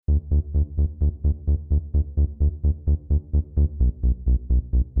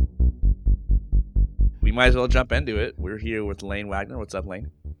We might as well jump into it. We're here with Lane Wagner. What's up,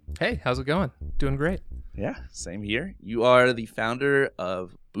 Lane? Hey, how's it going? Doing great. Yeah, same here. You are the founder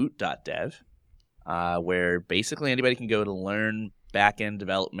of Boot.dev, where basically anybody can go to learn back-end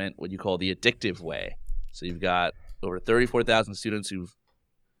development, what you call the addictive way. So you've got over 34,000 students who've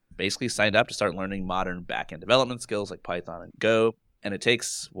basically signed up to start learning modern back-end development skills like Python and Go. And it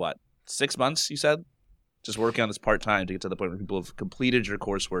takes, 6 months, you said? Just working on this part-time to get to the point where people have completed your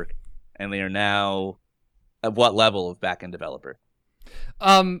coursework, and they are now at what level of back-end developer?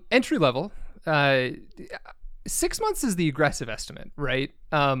 Entry level. 6 months is the aggressive estimate, right?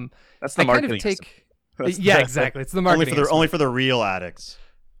 That's the marketing estimate. Yeah, exactly. It's the marketing only for the real addicts.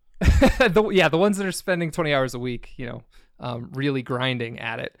 the ones that are spending 20 hours a week, really grinding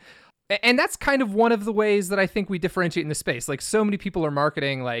at it. And that's kind of one of the ways that I think we differentiate in the space. Like, so many people are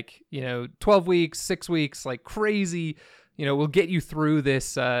marketing 12 weeks, 6 weeks, like crazy. We'll get you through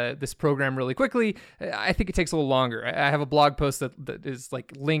this program really quickly. I think it takes a little longer. I have a blog post that is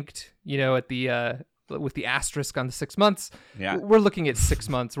linked, at the with the asterisk on the 6 months. Yeah. We're looking at 6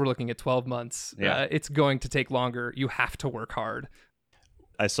 months. We're looking at 12 months. Yeah. It's going to take longer. You have to work hard.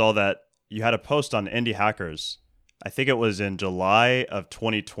 I saw that you had a post on Indie Hackers. I think it was in July of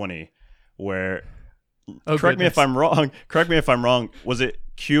 2020, where correct me if I'm wrong. Was it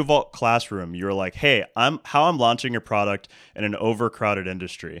QVault Classroom? You were like, "Hey, I'm launching a product in an overcrowded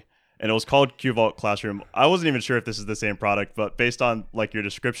industry," and it was called QVault Classroom. I wasn't even sure if this is the same product, but based on your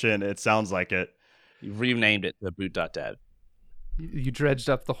description, it sounds like it. You renamed it the Boot.dev. You dredged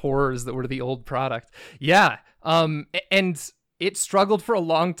up the horrors that were the old product. Yeah, and it struggled for a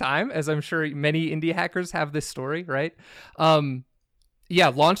long time, as I'm sure many indie hackers have this story, right?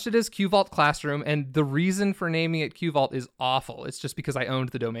 Launched it as QVault Classroom, and the reason for naming it QVault is awful. It's just because I owned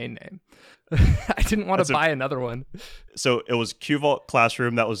the domain name. I didn't want to buy another one. So it was QVault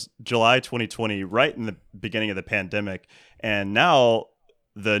Classroom. That was July 2020, right in the beginning of the pandemic. And now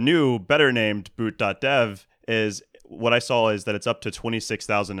the new, better named Boot.dev is, what I saw is that it's up to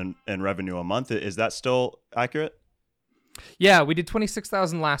 $26,000 in revenue a month. Is that still accurate? Yeah, we did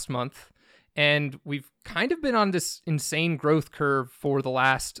 26,000 last month. And we've kind of been on this insane growth curve for the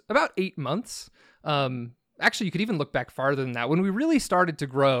last about 8 months. Actually, you could even look back farther than that. When we really started to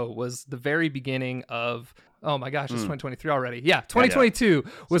grow was the very beginning of, oh my gosh, it's 2023 already. Yeah, 2022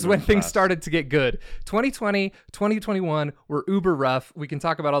 was when things started to get good. 2020, 2021 were uber rough. We can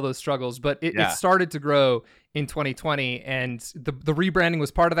talk about all those struggles, but it started to grow in 2020. And the rebranding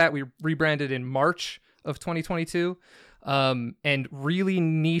was part of that. We rebranded in March of 2022. And really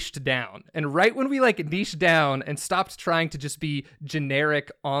niched down. And right when we niched down and stopped trying to just be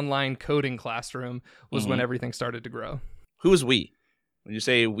generic online coding classroom was when everything started to grow. Who is we? When you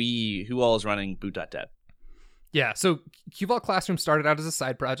say we, who all is running Boot.dev? Yeah, so QVault Classroom started out as a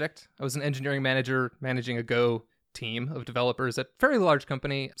side project. I was an engineering manager managing a Go team of developers at a fairly large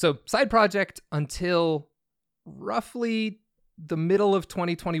company. So side project until roughly the middle of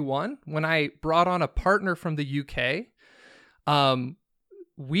 2021 when I brought on a partner from the UK.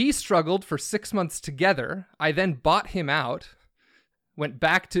 We struggled for 6 months together. I then bought him out, went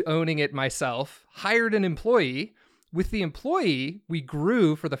back to owning it myself, hired an employee. With the employee, we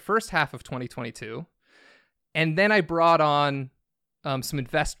grew for the first half of 2022. And then I brought on some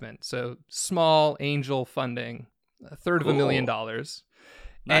investment. So small angel funding, $350,000.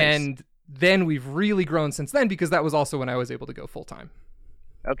 Nice. And then we've really grown since then because that was also when I was able to go full time.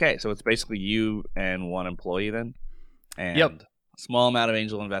 Okay, so it's basically you and one employee then? And Yep. a small amount of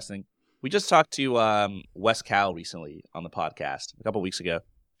angel investing. We just talked to Wes Cow recently on the podcast a couple weeks ago.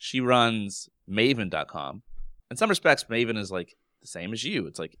 She runs Maven.com. In some respects, Maven is the same as you.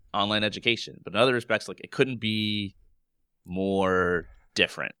 It's online education. But in other respects, it couldn't be more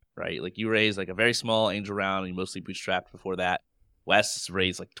different, right? You raised a very small angel round and you mostly bootstrapped before that. Wes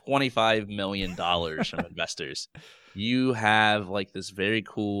raised $25 million from investors. You have this very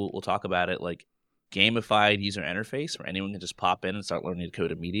cool, we'll talk about it, gamified user interface where anyone can just pop in and start learning to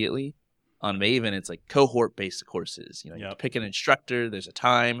code immediately. On Maven, it's cohort-based courses. You pick an instructor, there's a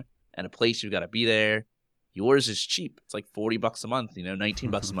time and a place you've got to be there. Yours is cheap. It's $40 a month,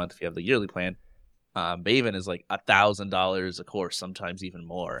 $19 a month if you have the yearly plan. Maven is $1,000 a course, sometimes even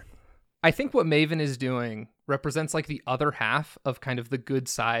more. I think what Maven is doing represents the other half of kind of the good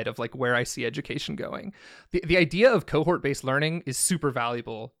side of where I see education going. The idea of cohort-based learning is super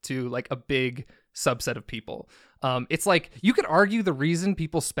valuable to a big subset of people. It's you could argue the reason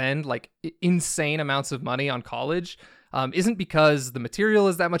people spend insane amounts of money on college isn't because the material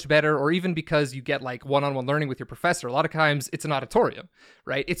is that much better or even because you get like one-on-one learning with your professor. A lot of times it's an auditorium,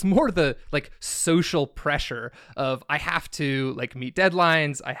 right? It's more the like social pressure of I have to like meet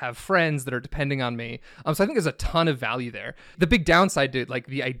deadlines. I have friends that are depending on me. So I think there's a ton of value there. The big downside to like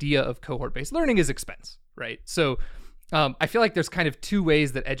the idea of cohort-based learning is expense, right? So I feel like there's kind of two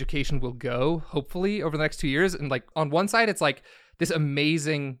ways that education will go, hopefully, over the next 2 years. And like on one side, it's like this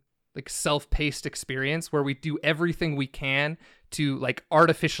amazing, like self-paced experience where we do everything we can to like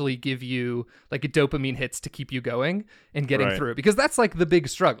artificially give you like a dopamine hits to keep you going and getting through it. Because that's like the big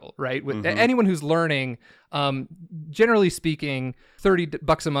struggle, right? With anyone who's learning, generally speaking,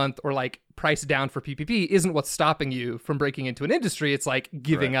 $30 a month or like price down for PPP isn't what's stopping you from breaking into an industry. It's like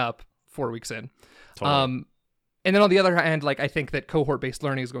giving up 4 weeks in. Totally. And then on the other hand, like I think that cohort-based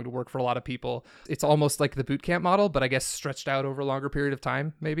learning is going to work for a lot of people. It's almost like the boot camp model, but I guess stretched out over a longer period of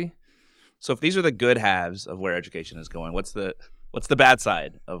time, maybe. So if these are the good halves of where education is going, what's the bad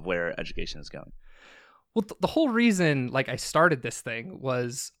side of where education is going? Well, the whole reason like I started this thing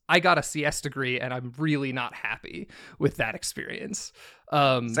was I got a CS degree and I'm really not happy with that experience.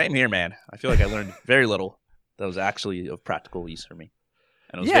 Same here, man. I feel like I learned very little that was actually of practical use for me.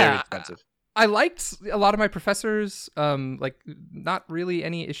 And it was very expensive. I liked a lot of my professors, like not really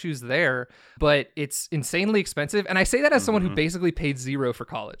any issues there, but it's insanely expensive. And I say that as someone who basically paid zero for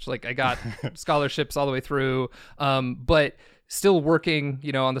college. Like I got scholarships all the way through, but still working,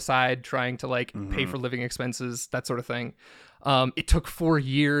 on the side, trying to like pay for living expenses, that sort of thing. It took 4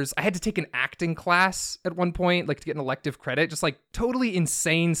 years. I had to take an acting class at one point, like to get an elective credit, just like totally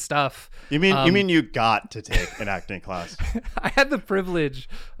insane stuff. You mean you got to take an acting class? I had the privilege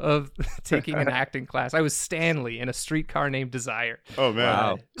of taking an acting class. I was Stanley in A Streetcar Named Desire. Oh man.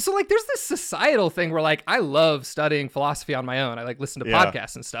 Wow. So like there's this societal thing where like I love studying philosophy on my own. I like listen to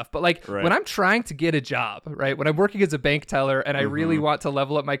podcasts and stuff. But like when I'm trying to get a job, right? When I'm working as a bank teller and I really want to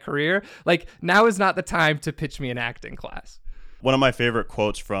level up my career, like now is not the time to pitch me an acting class. One of my favorite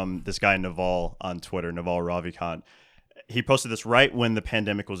quotes from this guy Naval on Twitter, Naval Ravikant, he posted this right when the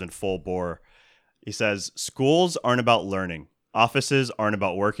pandemic was in full bore. He says, schools aren't about learning. Offices aren't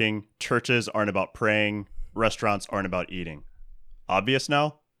about working. Churches aren't about praying. Restaurants aren't about eating. Obvious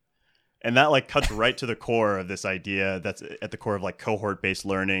now? And that like cuts right to the core of this idea that's at the core of like cohort-based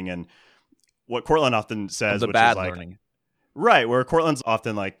learning and what Courtland often says, which is like, learning. Right, where Courtland's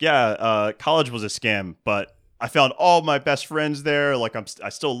often like, college was a scam, but I found all my best friends there. Like I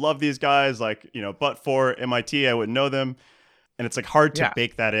still love these guys. Like, but for MIT, I wouldn't know them. And it's like hard to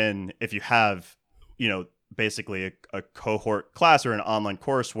bake that in if you have, basically a cohort class or an online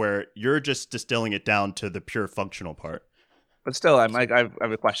course where you're just distilling it down to the pure functional part. But still, I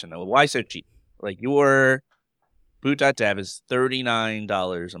have a question though. Why so cheap? Like your Boot.dev is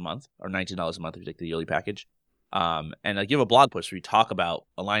 $39 a month or $19 a month if you take the yearly package. And like you have a blog post where you talk about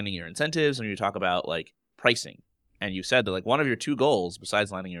aligning your incentives and you talk about like pricing. And you said that like one of your two goals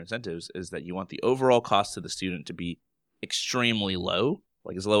besides aligning your incentives is that you want the overall cost to the student to be extremely low,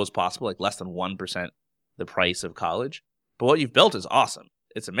 like as low as possible, like less than 1% the price of college. But what you've built is awesome.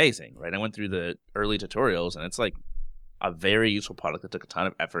 It's amazing, right? I went through the early tutorials and it's like a very useful product that took a ton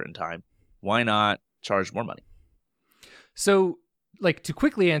of effort and time. Why not charge more money? So like to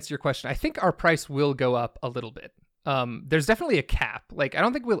quickly answer your question, I think our price will go up a little bit. There's definitely a cap. Like, I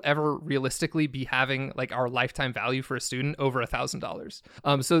don't think we'll ever realistically be having like our lifetime value for a student over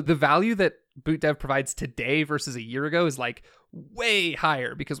 $1,000. So the value that Boot.dev provides today versus a year ago is like way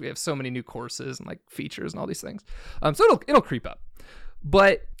higher because we have so many new courses and like features and all these things. So it'll creep up.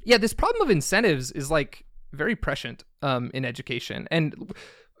 But yeah, this problem of incentives is like very prescient in education. And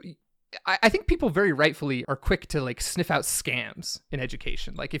I think people very rightfully are quick to like sniff out scams in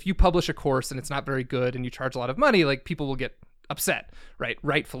education. Like if you publish a course and it's not very good and you charge a lot of money, like people will get upset, right?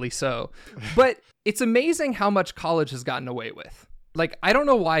 Rightfully so. But it's amazing how much college has gotten away with. Like, I don't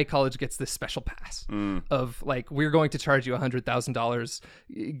know why college gets this special pass of like, we're going to charge you $100,000,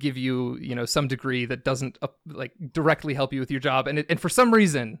 give you, some degree that doesn't like directly help you with your job. And for some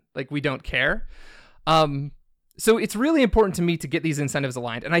reason, like we don't care. So it's really important to me to get these incentives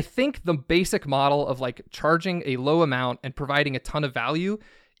aligned. And I think the basic model of like charging a low amount and providing a ton of value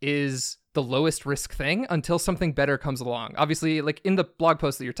is the lowest risk thing until something better comes along. Obviously, like in the blog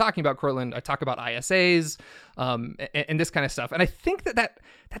post that you're talking about, Courtland, I talk about ISAs and this kind of stuff. And I think that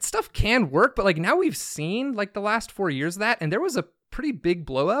stuff can work, but like now we've seen like the last 4 years of that, and there was a pretty big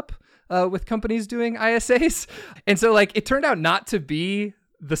blow up with companies doing ISAs. And so like it turned out not to be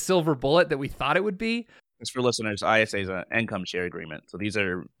the silver bullet that we thought it would be. Just for listeners, ISA is an income share agreement. So these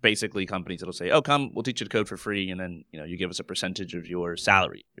are basically companies that'll say, oh, come, we'll teach you to code for free. And then, you give us a percentage of your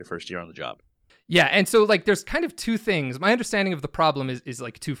salary, your first year on the job. Yeah, and so like there's kind of two things. My understanding of the problem is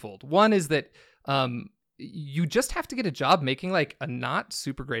like twofold. One is that you just have to get a job making like a not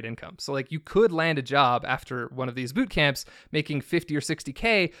super great income. So like you could land a job after one of these boot camps making 50 or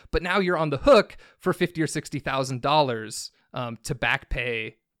 60K, but now you're on the hook for $50 or $60,000 to back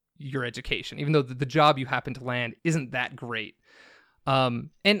pay your education, even though the job you happen to land isn't that great.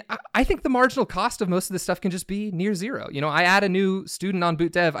 And I think the marginal cost of most of this stuff can just be near zero. You know, I add a new student on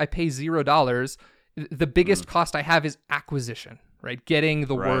Boot.dev, I pay $0. The biggest cost I have is acquisition, right? Getting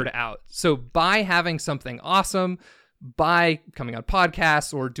the word out. So by having something awesome, by coming on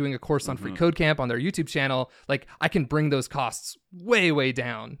podcasts or doing a course on Free Code Camp on their YouTube channel, like I can bring those costs way, way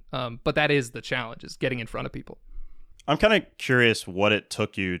down. But that is the challenge, is getting in front of people. I'm kind of curious what it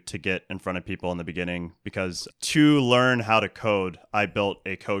took you to get in front of people in the beginning, because to learn how to code, I built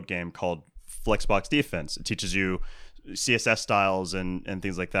a code game called Flexbox Defense. It teaches you CSS styles and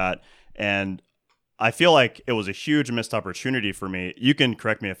things like that. And I feel like it was a huge missed opportunity for me. You can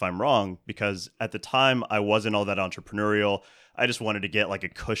correct me if I'm wrong, because at the time I wasn't all that entrepreneurial. I just wanted to get like a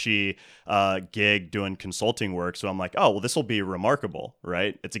cushy gig doing consulting work. So I'm like, oh, well, this will be remarkable,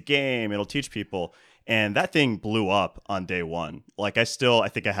 right? It's a game. It'll teach people. And that thing blew up on day one. Like I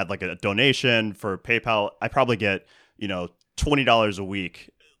think I had like a donation for PayPal. I probably get, $20 a week,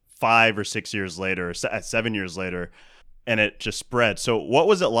 5 or 6 years later, 7 years later, and it just spread. So what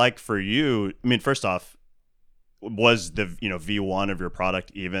was it like for you? I mean, first off, was the, V1 of your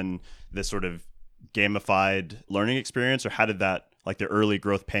product even this sort of gamified learning experience, or how did that, like the early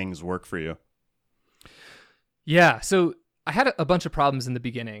growth pangs, work for you? Yeah. So I had a bunch of problems in the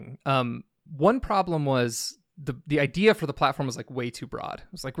beginning. One problem was the idea for the platform was like way too broad.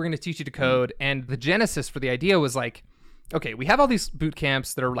 It was like, we're going to teach you to code. And the genesis for the idea was like, okay, we have all these boot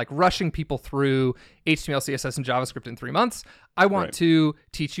camps that are like rushing people through HTML, CSS, and JavaScript in 3 months. I want to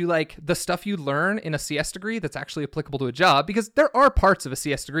teach you like the stuff you learn in a CS degree that's actually applicable to a job, because there are parts of a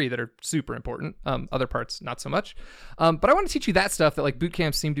CS degree that are super important. Other parts, not so much. But I want to teach you that stuff that like boot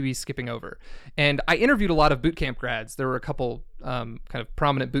camps seem to be skipping over. And I interviewed a lot of boot camp grads. There were a couple kind of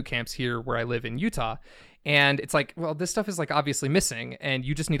prominent boot camps here where I live in Utah. And it's like, well, this stuff is like obviously missing, and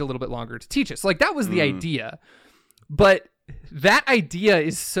you just need a little bit longer to teach it. So like that was the idea. But that idea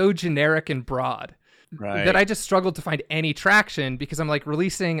is so generic and broad that I just struggled to find any traction, because I'm like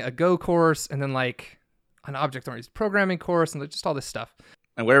releasing a Go course and then like an object-oriented programming course and just all this stuff.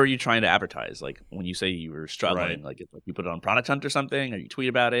 And where were you trying to advertise? Like when you say you were struggling, like you put it on Product Hunt or something, or you tweet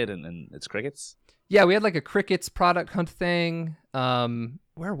about it and it's crickets? Yeah, we had like a crickets Product Hunt thing.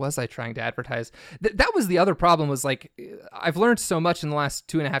 Where was I trying to advertise? That was the other problem, was like, I've learned so much in the last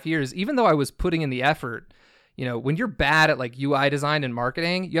 2.5 years, even though I was putting in the effort. When you're bad at like UI design and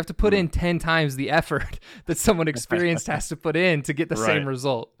marketing, you have to put in 10 times the effort that someone experienced has to put in to get the same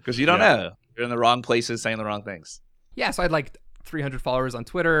result. Because you don't know. You're in the wrong places saying the wrong things. Yeah, so I had like 300 followers on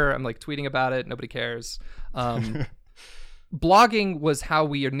Twitter. I'm like tweeting about it. Nobody cares. Blogging was how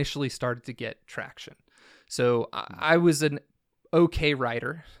we initially started to get traction. So I was an okay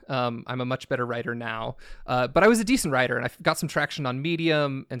writer. I'm a much better writer now, but I was a decent writer, and I got some traction on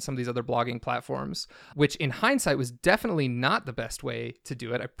Medium and some of these other blogging platforms, which in hindsight was definitely not the best way to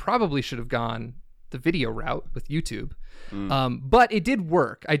do it. I probably should have gone the video route with YouTube, but it did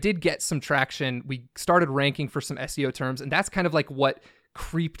work. I did get some traction. We started ranking for some SEO terms, and that's kind of like what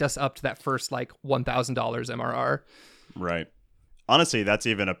creeped us up to that first like $1,000 MRR. Right. Honestly, that's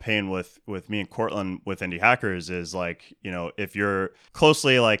even a pain with me and Courtland with Indie Hackers, is like, if you're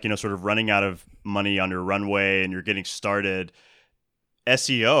closely like, sort of running out of money on your runway and you're getting started,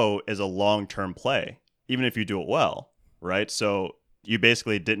 SEO is a long-term play, even if you do it well, right? So you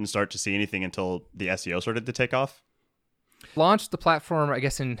basically didn't start to see anything until the SEO started to take off? Launched the platform, I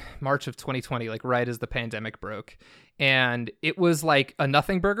guess, in March of 2020, like right as the pandemic broke. And it was like a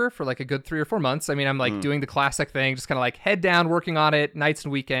nothing burger for like a good 3 or 4 months. I mean, I'm like doing the classic thing, just kind of like head down, working on it nights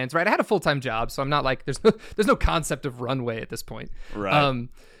and weekends, right? I had a full-time job, so I'm not like, there's no concept of runway at this point. Right.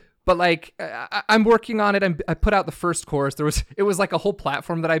 But like, I'm working on it. I put out the first course. It was like a whole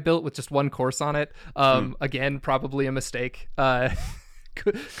platform that I built with just one course on it. Again, probably a mistake.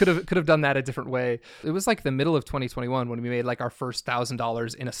 Could have done that a different way. It was like the middle of 2021 when we made like our first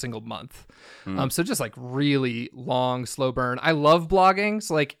 $1,000 in a single month. So just like really long, slow burn. I love blogging,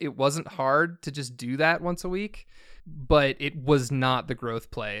 so like it wasn't hard to just do that once a week, but it was not the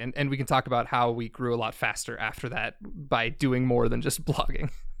growth play. And we can talk about how we grew a lot faster after that by doing more than just blogging.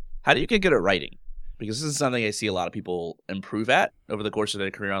 How do you get good at writing? Because this is something I see a lot of people improve at over the course of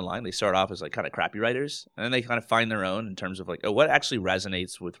their career online. They start off as like kind of crappy writers, and then they kind of find their own in terms of like, oh, what actually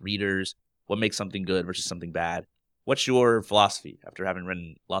resonates with readers? What makes something good versus something bad? What's your philosophy after having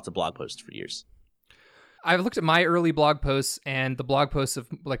written lots of blog posts for years? I've looked at my early blog posts and the blog posts of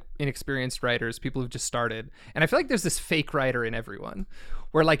like inexperienced writers, people who've just started. And I feel like there's this fake writer in everyone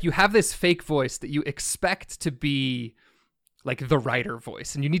where like you have this fake voice that you expect to be like the writer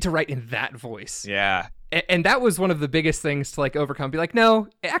voice and you need to write in that voice. Yeah. And that was one of the biggest things to like overcome. Be like, no,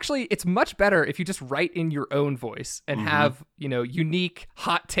 actually, it's much better if you just write in your own voice and have, unique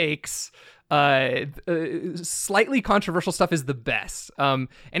hot takes. Slightly controversial stuff is the best.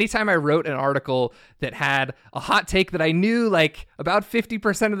 Anytime I wrote an article that had a hot take that I knew like about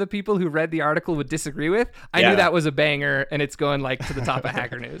 50% of the people who read the article would disagree with, I knew that was a banger and it's going like to the top of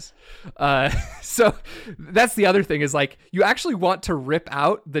Hacker News. So that's the other thing is like, you actually want to rip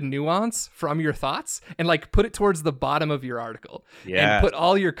out the nuance from your thoughts and like put it towards the bottom of your article and put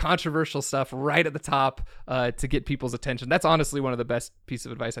all your controversial stuff right at the top to get people's attention. That's honestly one of the best pieces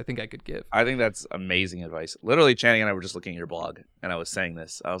of advice I think I could give. I think that's amazing advice. Literally, Channing and I were just looking at your blog, and I was saying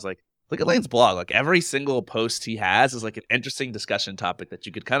this. I was like, look at Lane's blog. Like, every single post he has is like an interesting discussion topic that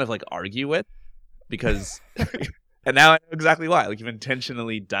you could kind of like argue with because... And now I know exactly why. Like, you've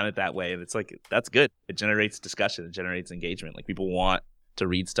intentionally done it that way, and it's like, that's good. It generates discussion. It generates engagement. Like, people want to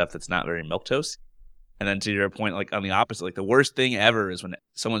read stuff that's not very milquetoast. And then to your point, like on the opposite, like the worst thing ever is when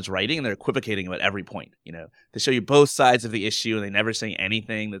someone's writing and they're equivocating about every point. They show you both sides of the issue and they never say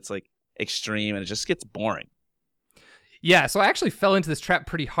anything that's like extreme, and it just gets boring. Yeah, so I actually fell into this trap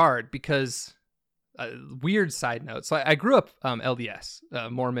pretty hard because weird side note. So I grew up LDS,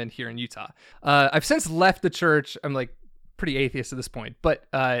 Mormon here in Utah. I've since left the church. I'm like pretty atheist at this point, but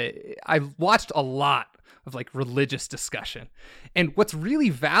I watched a lot of like religious discussion. And what's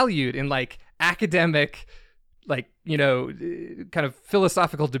really valued in like academic, like, kind of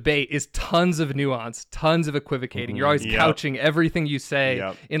philosophical debate is tons of nuance, tons of equivocating. You're always couching everything you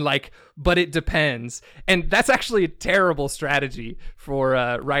say in like, but it depends. And that's actually a terrible strategy for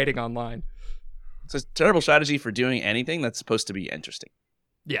writing online. It's a terrible strategy for doing anything that's supposed to be interesting.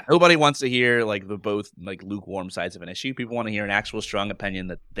 Yeah. Nobody wants to hear like the both like lukewarm sides of an issue. People want to hear an actual strong opinion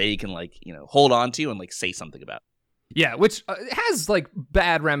that they can like, hold on to and like say something about. Yeah, which has like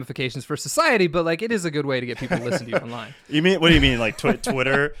bad ramifications for society, but like it is a good way to get people to listen to you online. What do you mean, like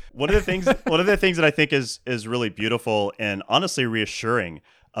Twitter? One of the things that I think is really beautiful and honestly reassuring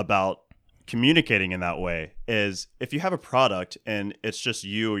about communicating in that way is if you have a product and it's just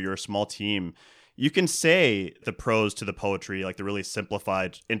you or you're a small team, you can say the prose to the poetry, like the really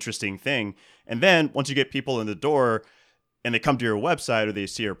simplified, interesting thing. And then once you get people in the door and they come to your website or they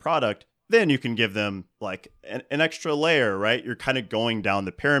see your product, then you can give them like an extra layer, right? You're kind of going down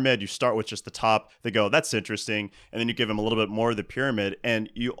the pyramid. You start with just the top. They go, that's interesting. And then you give them a little bit more of the pyramid and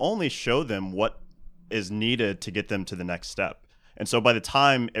you only show them what is needed to get them to the next step. And so by the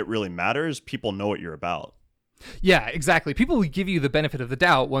time it really matters, people know what you're about. Yeah, exactly. People will give you the benefit of the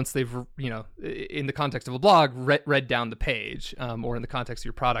doubt once they've, in the context of a blog, read down the page, or in the context of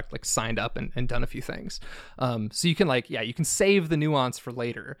your product, like signed up and done a few things. So you can you can save the nuance for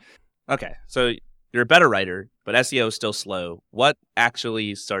later. Okay, so you're a better writer, but SEO is still slow. What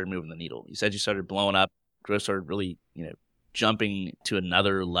actually started moving the needle? You said you started blowing up. Growth started really, jumping to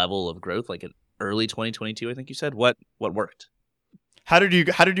another level of growth, like in early 2022, I think you said. What worked? How did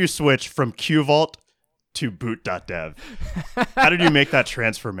you switch from QVault to Boot.dev? How did you make that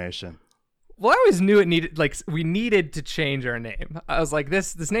transformation? Well, I always knew we needed to change our name. I was like,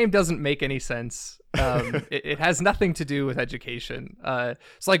 this name doesn't make any sense. It has nothing to do with education. So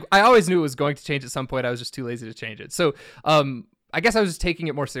like, I always knew it was going to change at some point. I was just too lazy to change it. So, I guess I was just taking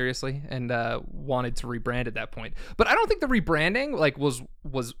it more seriously and wanted to rebrand at that point. But I don't think the rebranding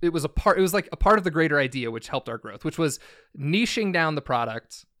was a part of the greater idea, which helped our growth, which was niching down the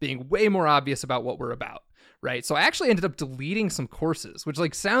product, being way more obvious about what we're about. Right. So I actually ended up deleting some courses, which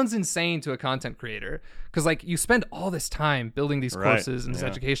like sounds insane to a content creator because like you spend all this time building these courses and this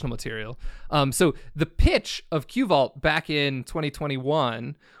educational material. So the pitch of QVault back in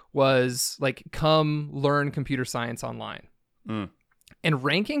 2021 was like, come learn computer science online. And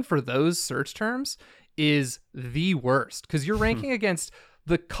ranking for those search terms is the worst because you're ranking against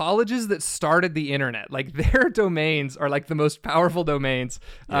the colleges that started the internet. Like their domains are like the most powerful domains,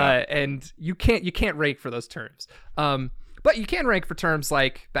 and you can't rank for those terms. But you can rank for terms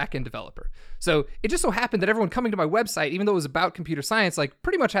like backend developer. So it just so happened that everyone coming to my website, even though it was about computer science, like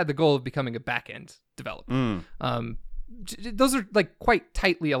pretty much had the goal of becoming a backend developer. Those are like quite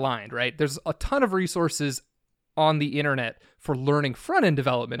tightly aligned, right? There's a ton of resources on the internet for learning front-end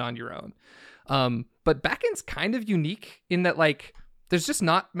development on your own. But backend's kind of unique in that like there's just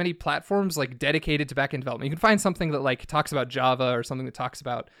not many platforms like dedicated to backend development. You can find something that like talks about Java or something that talks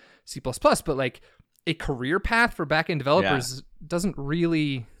about C++, but like a career path for backend developers doesn't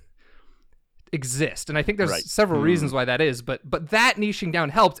really exist. And I think there's several reasons why that is, but that niching down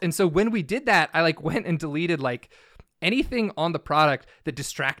helped. And so when we did that, I like went and deleted like anything on the product that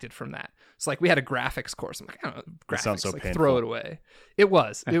distracted from that. So like we had a graphics course. I'm like, I don't know, graphics, sounds so like painful. Throw it away. It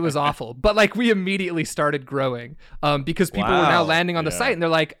was awful. But like we immediately started growing because people were now landing on the site and they're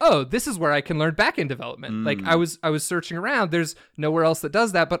like, oh, this is where I can learn backend development. Like I was searching around. There's nowhere else that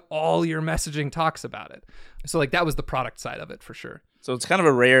does that, but all your messaging talks about it. So like that was the product side of it for sure. So it's kind of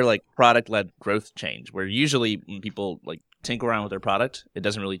a rare like product-led growth change where usually when people like tinker around with their product, it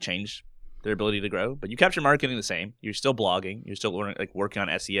doesn't really change their ability to grow. But you kept your marketing the same. You're still blogging. You're still like working on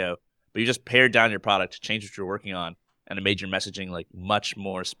SEO. But you just pared down your product, changed what you're working on, and it made your messaging like much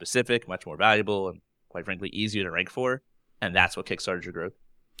more specific, much more valuable, and quite frankly, easier to rank for. And that's what kickstarted your growth.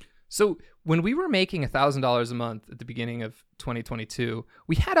 So when we were making $1,000 a month at the beginning of 2022,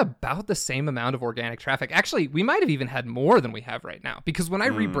 we had about the same amount of organic traffic. Actually, we might have even had more than we have right now, because when I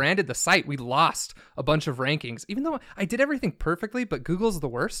rebranded the site, we lost a bunch of rankings, even though I did everything perfectly, but Google's the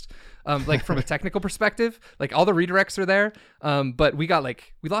worst. Like from a technical perspective, like all the redirects are there. But we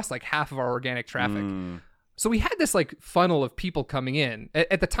lost like half of our organic traffic. So we had this like funnel of people coming in.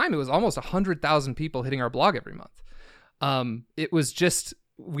 At the time, it was almost 100,000 people hitting our blog every month. It was just,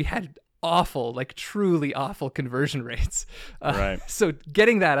 we had awful, like truly awful conversion rates. So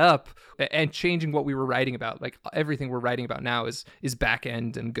getting that up and changing what we were writing about, like everything we're writing about now is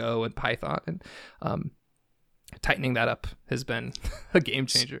backend and Go and Python, and tightening that up has been a game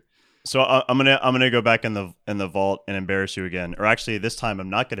changer. So I'm gonna go back in the vault and embarrass you again, or actually this time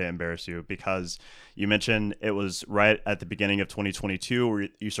I'm not gonna embarrass you, because you mentioned it was right at the beginning of 2022 where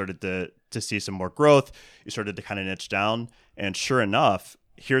you started to see some more growth. You started to kind of niche down, and sure enough,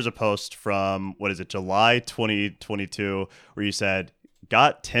 here's a post from July 2022 where you said,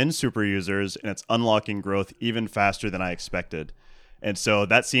 got 10 super users and it's unlocking growth even faster than I expected. And so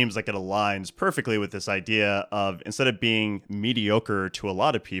that seems like it aligns perfectly with this idea of, instead of being mediocre to a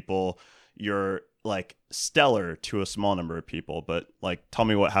lot of people, you're like stellar to a small number of people. But like, tell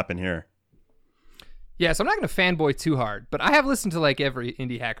me what happened here. Yeah, so I'm not going to fanboy too hard, but I have listened to like every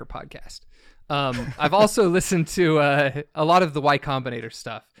indie hacker podcast. I've also listened to a lot of the Y Combinator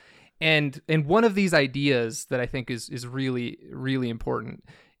stuff. And one of these ideas that I think is really, really important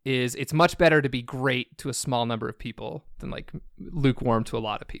is it's much better to be great to a small number of people than like lukewarm to a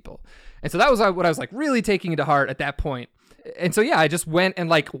lot of people. And so that was what I was like really taking to heart at that point. And so, yeah, I just went and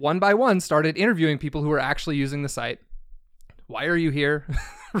like one by one started interviewing people who were actually using the site. Why are you here?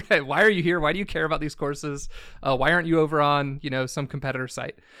 Right? Why are you here? Why do you care about these courses? Why aren't you over on, some competitor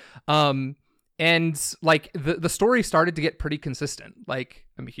site? And like the story started to get pretty consistent. Like,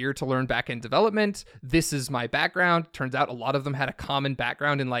 I'm here to learn backend development. This is my background. Turns out a lot of them had a common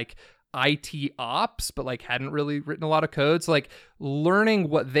background in like IT ops, but like hadn't really written a lot of code. So like learning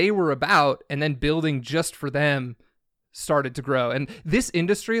what they were about and then building just for them started to grow. And this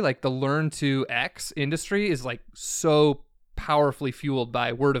industry, like the Learn to X industry, is like so powerfully fueled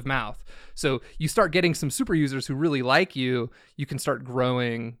by word of mouth. So you start getting some super users who really like you can start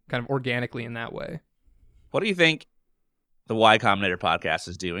growing kind of organically in that way. What do you think the Y Combinator podcast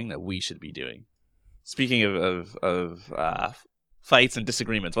is doing that we should be doing? Speaking of fights and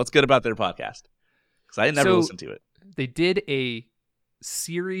disagreements, what's good about their podcast? Because I never listened to it. They did a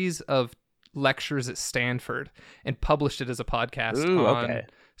series of lectures at Stanford and published it as a podcast on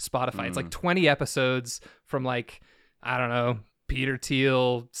Spotify. It's like 20 episodes from like, I don't know, Peter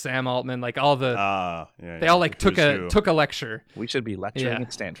Thiel, Sam Altman, like all the they all like took a lecture. We should be lecturing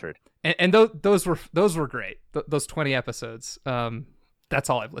at Stanford. And those were great. Those 20 episodes. That's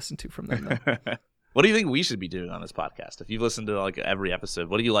all I've listened to from them. What do you think we should be doing on this podcast? If you've listened to like every episode,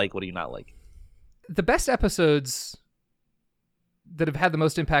 what do you like? What do you not like? The best episodes that have had the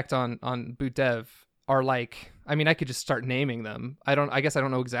most impact on Boot.dev are like, I mean, I could just start naming them. I guess I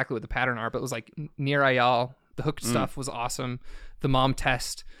don't know exactly what the pattern are, but it was like Nir Eyal. The hooked stuff was awesome. The mom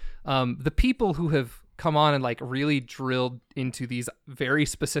test. The people who have come on and like really drilled into these very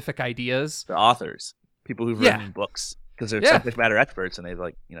specific ideas. The authors, people who've written books, because they're subject matter experts, and they've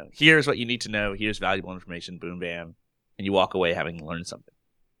like, here's what you need to know. Here's valuable information. Boom, bam, and you walk away having learned something.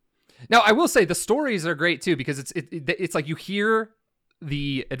 Now, I will say the stories are great too, because it's like you hear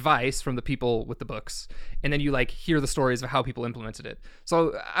the advice from the people with the books, and then you like hear the stories of how people implemented it.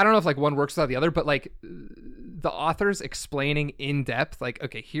 So I don't know if like one works without the other, but like the authors explaining in depth, like,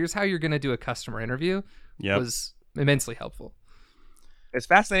 okay, here's how you're going to do a customer interview was immensely helpful. It's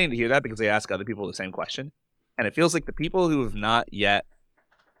fascinating to hear that, because they ask other people the same question. And it feels like the people who have not yet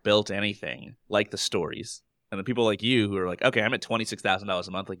built anything like the stories, and the people like you who are like, okay, I'm at $26,000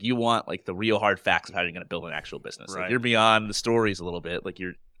 a month. Like, you want like the real hard facts of how you're going to build an actual business. Right. Like, you're beyond the stories a little bit. Like,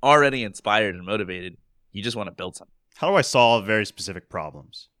 you're already inspired and motivated. You just want to build something. How do I solve very specific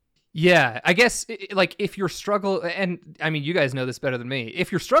problems? Yeah, I guess like if your struggle, and I mean, you guys know this better than me.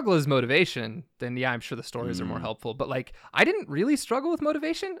 If your struggle is motivation, then yeah, I'm sure the stories are more helpful. But like, I didn't really struggle with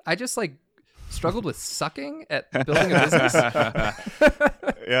motivation. I just like struggled with sucking at building a business.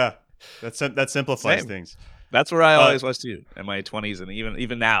 Yeah, that simplifies things. That's where I always was too in my 20s, and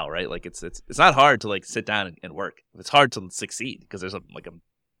even now, right? Like it's not hard to like sit down and work. It's hard to succeed because there's like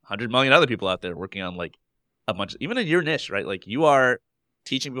 100 million other people out there working on like a bunch. Even in your niche, right? Like you are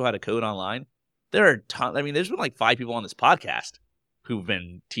teaching people how to code online. There are there's been like 5 people on this podcast who've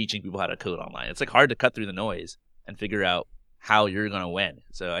been teaching people how to code online. It's like hard to cut through the noise and figure out how you're going to win.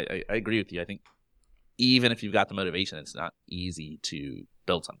 So I agree with you. I think even if you've got the motivation, it's not easy to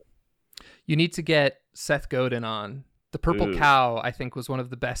build something. You need to get Seth Godin on. The Purple Cow, I think, was one of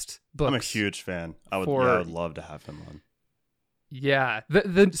the best books. I'm a huge fan. I would love to have him on. Yeah.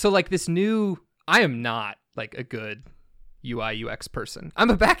 So like this new, I am not like a good UI UX person. I'm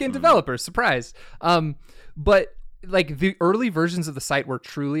a backend developer, surprise. But like the early versions of the site were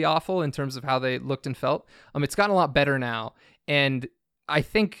truly awful in terms of how they looked and felt. It's gotten a lot better now. And I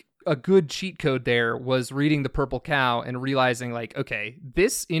think a good cheat code there was reading The Purple Cow and realizing like, okay,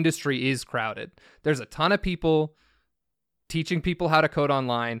 this industry is crowded. There's a ton of people teaching people how to code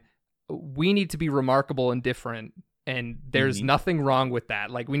online. We need to be remarkable and different. And there's nothing wrong with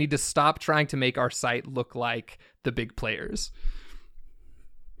that. Like, we need to stop trying to make our site look like the big players.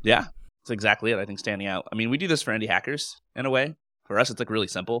 Yeah, that's exactly it. I think standing out. I mean, we do this for indie hackers in a way. For us, it's like really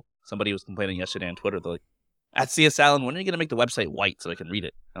simple. Somebody was complaining yesterday on Twitter. They're like, at CS Allen, when are you going to make the website white so I can read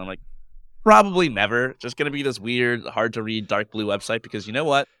it? And I'm like, probably never. Just going to be this weird, hard to read, dark blue website because you know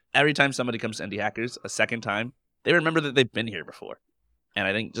what? Every time somebody comes to indie hackers a second time, they remember that they've been here before. And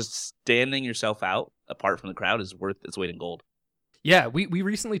I think just standing yourself out apart from the crowd is worth its weight in gold. Yeah, we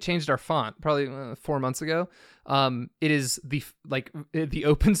recently changed our font, probably 4 months ago. It is the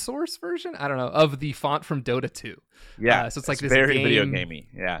open source version, I don't know, of the font from Dota 2. Yeah, so it's like this very game. video gamey.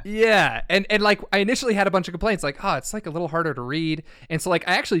 Yeah, yeah, and like I initially had a bunch of complaints, like, oh, it's like a little harder to read, and so like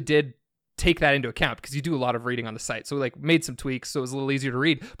I actually did take that into account because you do a lot of reading on the site. So we like made some tweaks so it was a little easier to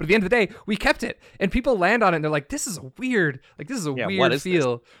read. But at the end of the day, we kept it, and people land on it and they're like, "This is weird. Like this is a weird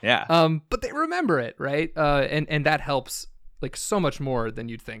feel." This? Yeah. But they remember it, right? And that helps like so much more than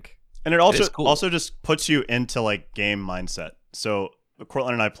you'd think. And it also just puts you into like game mindset. So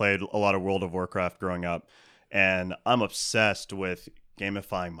Courtland and I played a lot of World of Warcraft growing up, and I'm obsessed with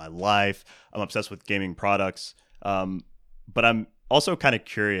gamifying my life. I'm obsessed with gaming products. But I'm also kind of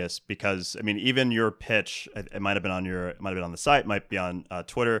curious because I mean, even your pitch, it might have been on the site, might be on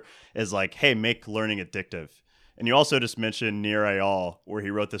Twitter, is like, hey, make learning addictive. And you also just mentioned Nir Eyal, where he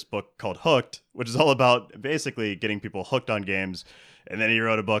wrote this book called Hooked, which is all about basically getting people hooked on games. And then he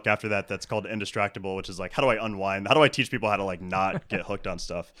wrote a book after that that's called Indistractable, which is like, how do I unwind? How do I teach people how to like not get hooked on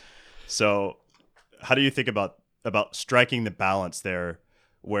stuff? So how do you think about striking the balance there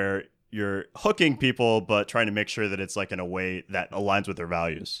where you're hooking people, but trying to make sure that it's like in a way that aligns with their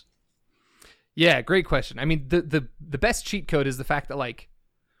values? Yeah, great question. I mean, the best cheat code is the fact that like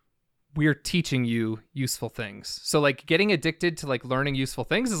we're teaching you useful things. So like getting addicted to like learning useful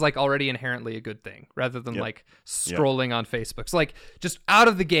things is like already inherently a good thing rather than like scrolling on Facebook. So like just out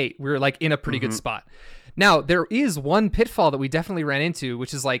of the gate, we're like in a pretty good spot. Now, there is one pitfall that we definitely ran into,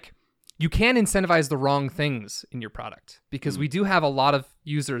 which is like you can incentivize the wrong things in your product because we do have a lot of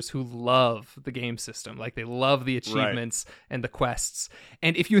users who love the game system. Like they love the achievements and the quests.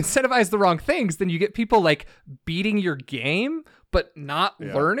 And if you incentivize the wrong things, then you get people like beating your game, but not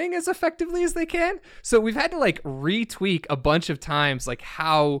learning as effectively as they can. So we've had to like retweak a bunch of times, like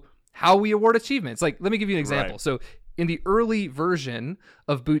how we award achievements. Like, let me give you an example. So in the early version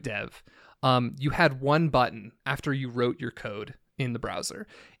of Boot.dev, you had one button after you wrote your code in the browser,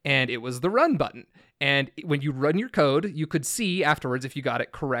 and it was the run button. And when you run your code, you could see afterwards if you got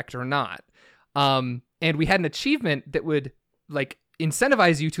it correct or not. And we had an achievement that would like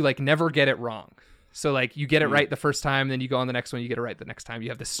incentivize you to like never get it wrong. So like you get it right the first time, then you go on the next one, you get it right the next time. You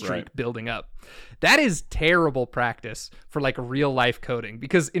have this streak building up. That is terrible practice for like real life coding,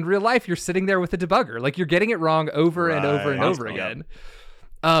 because in real life you're sitting there with a debugger, like you're getting it wrong over and over and over again.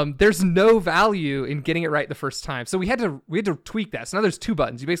 There's no value in getting it right the first time. So we had to tweak that. So now there's two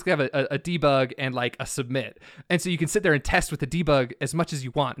buttons. You basically have a debug and like a submit. And so you can sit there and test with the debug as much as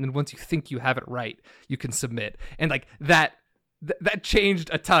you want. And then once you think you have it right, you can submit. And like that changed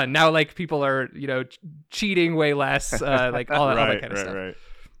a ton. Now like people are, cheating way less, like all that kind of stuff. Right.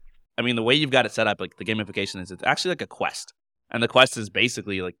 I mean, the way you've got it set up, like the gamification is it's actually like a quest. And the quest is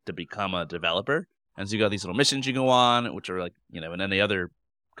basically like to become a developer. And so you got these little missions you go on, which are like, and then the other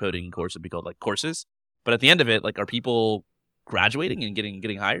coding course would be called like courses. But at the end of it, like, are people graduating and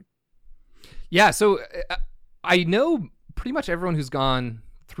getting hired? Yeah, so I know pretty much everyone who's gone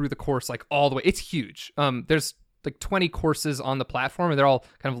through the course, like all the way. It's huge. There's like 20 courses on the platform, and they're all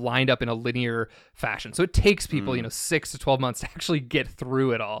kind of lined up in a linear fashion. So it takes people, 6 to 12 months to actually get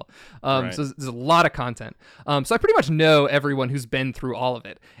through it all. Right. So there's a lot of content. So I pretty much know everyone who's been through all of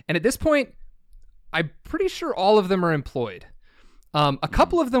it. And at this point, I'm pretty sure all of them are employed. A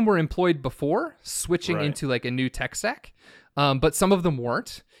couple of them were employed before switching into like a new tech stack, but some of them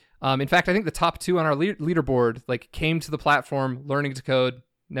weren't. In fact, I think the top 2 on our leaderboard like came to the platform learning to code,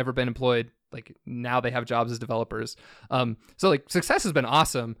 never been employed. Like now they have jobs as developers. So like success has been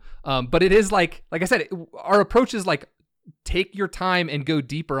awesome. But it is like I said, our approach is like, take your time and go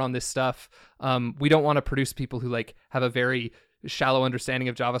deeper on this stuff. We don't want to produce people who like have a very shallow understanding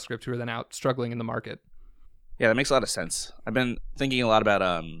of JavaScript who are then out struggling in the market. Yeah, that makes a lot of sense. I've been thinking a lot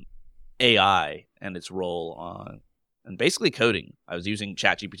about AI and its role on and basically coding. I was using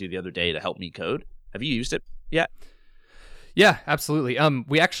ChatGPT the other day to help me code. Have you used it yet? Yeah, absolutely.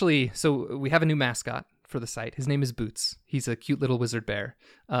 We have a new mascot for the site. His name is Boots. He's a cute little wizard bear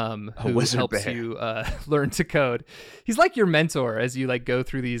who helps you learn to code. He's like your mentor as you like go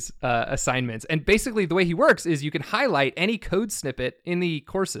through these assignments. And basically the way he works is you can highlight any code snippet in the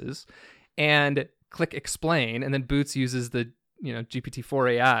courses and click explain, and then Boots uses the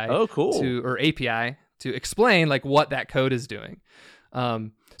GPT-4 AI or API to explain like what that code is doing.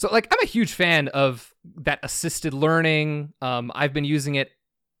 So like I'm a huge fan of that assisted learning. I've been using it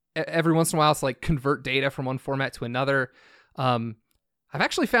every once in a while to like convert data from one format to another. I've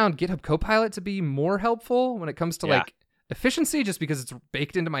actually found GitHub Copilot to be more helpful when it comes to like efficiency, just because it's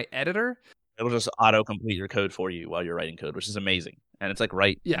baked into my editor. It'll just auto-complete your code for you while you're writing code, which is amazing. And it's like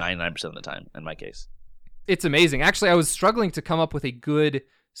 99% of the time in my case. It's amazing. Actually, I was struggling to come up with a good...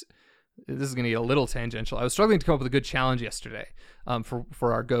 This is going to get a little tangential. I was struggling to come up with a good challenge yesterday for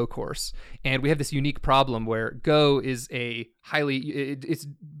our Go course. And we have this unique problem where Go is it's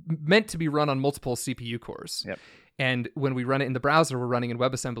meant to be run on multiple CPU cores. Yep. And when we run it in the browser, we're running in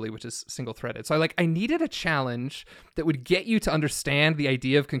WebAssembly, which is single-threaded. So I needed a challenge that would get you to understand the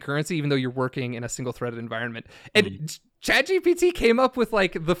idea of concurrency, even though you're working in a single-threaded environment. And ChatGPT came up with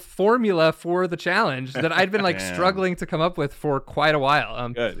like the formula for the challenge that I'd been like struggling to come up with for quite a while.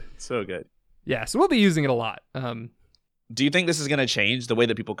 Good. So good. Yeah. So we'll be using it a lot. Do you think this is going to change the way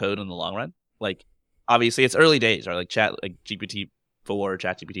that people code in the long run? Like, obviously it's early days, right? Like GPT-4 or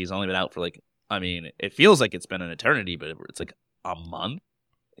ChatGPT has only been out for like, I mean, it feels like it's been an eternity, but it's like a month,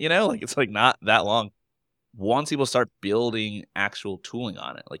 like it's like not that long. Once people start building actual tooling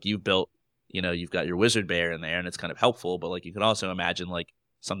on it, like you've built, you've got your wizard bear in there and it's kind of helpful, but like you can also imagine like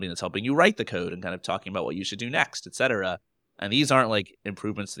something that's helping you write the code and kind of talking about what you should do next, etc. And these aren't like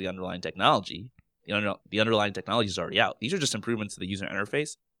improvements to the underlying technology. The underlying technology is already out. These are just improvements to the user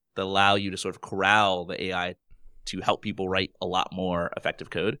interface that allow you to sort of corral the AI to help people write a lot more effective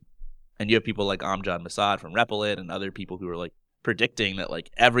code. And you have people like Amjad Masad from Replit and other people who are like predicting that like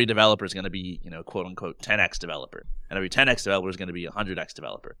every developer is going to be, quote unquote 10x developer, and every 10x developer is going to be a 100x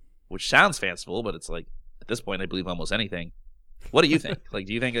developer, which sounds fanciful, but it's like at this point I believe almost anything. What do you think? Like,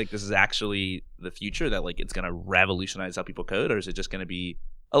 do you think like this is actually the future, that like it's going to revolutionize how people code, or is it just going to be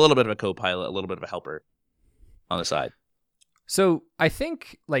a little bit of a co-pilot, a little bit of a helper on the side? So I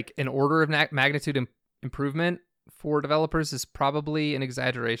think like an order of magnitude improvement for developers is probably an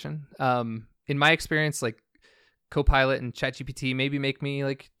exaggeration. In my experience, like Copilot and ChatGPT maybe make me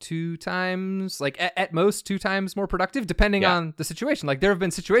like 2 times, like at most 2 times more productive, depending on the situation. Like there have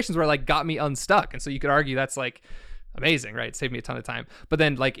been situations where like got me unstuck, and so you could argue that's like amazing, right? It saved me a ton of time. But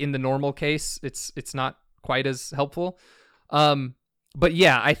then like in the normal case, it's not quite as helpful. But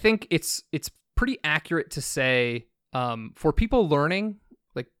yeah, I think it's pretty accurate to say for people learning,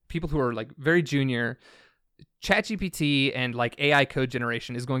 like people who are like very junior, ChatGPT and like AI code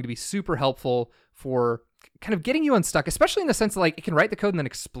generation is going to be super helpful for kind of getting you unstuck, especially in the sense that like it can write the code and then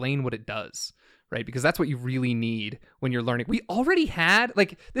explain what it does, right? Because that's what you really need when you're learning. We already had,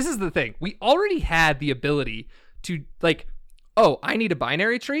 like, this is the thing. We already had the ability to like, oh, I need a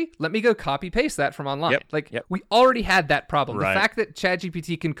binary tree. Let me go copy paste that from online. We already had that problem. Right. The fact that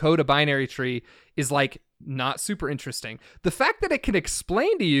ChatGPT can code a binary tree is like not super interesting. The fact that it can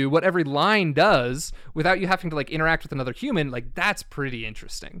explain to you what every line does without you having to like interact with another human, like that's pretty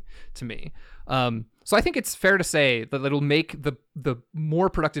interesting to me. So I think it's fair to say that it'll make the more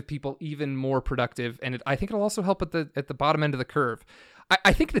productive people even more productive, and I think it'll also help at the bottom end of the curve.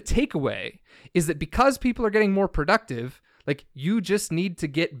 I think the takeaway is that because people are getting more productive, Like, you just need to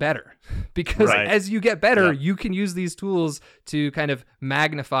get better because Right. as you get better, Yeah. you can use these tools to kind of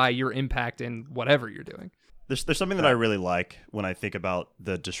magnify your impact in whatever you're doing. There's something that I really like when I think about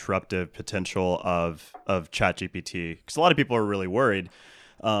the disruptive potential of ChatGPT, because a lot of people are really worried.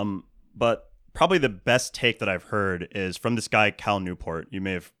 But probably the best take that I've heard is from this guy, Cal Newport. You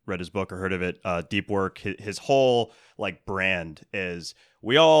may have read his book or heard of it, Deep Work. His whole like brand is,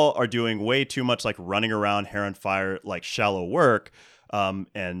 we all are doing way too much like running around hair on fire, like shallow work.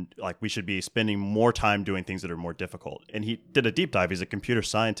 And like we should be spending more time doing things that are more difficult. And he did a deep dive. He's a computer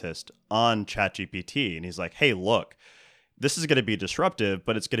scientist on ChatGPT. And he's like, hey, look, this is going to be disruptive,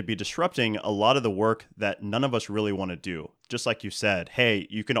 but it's going to be disrupting a lot of the work that none of us really want to do. Just like you said, hey,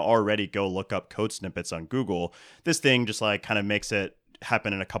 you can already go look up code snippets on Google. This thing just like kind of makes it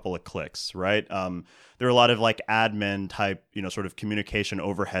happen in a couple of clicks, right? There are a lot of like admin type, sort of communication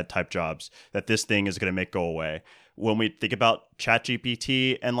overhead type jobs that this thing is going to make go away. When we think about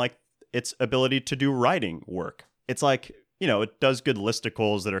ChatGPT and like its ability to do writing work, it's like, it does good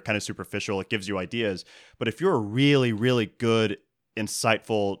listicles that are kind of superficial. It gives you ideas. But if you're a really, really good,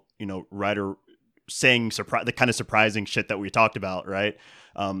 insightful, writer saying the kind of surprising shit that we talked about, right?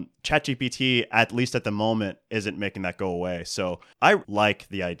 ChatGPT, at least at the moment, isn't making that go away. So I like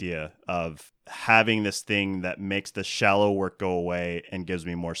the idea of having this thing that makes the shallow work go away and gives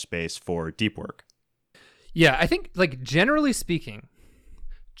me more space for deep work. Yeah, I think, like, generally speaking,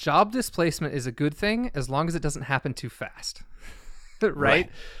 job displacement is a good thing as long as it doesn't happen too fast. Right?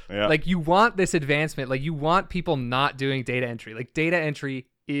 Yeah. Like, you want this advancement. Like, you want people not doing data entry. Like, data entry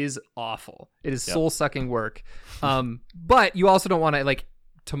is awful. It is soul-sucking work. But you also don't want to, like,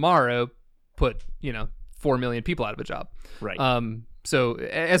 tomorrow put, 4 million people out of a job. Right. So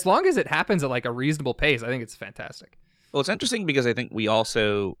as long as it happens at, like, a reasonable pace, I think it's fantastic. Well, it's interesting because I think we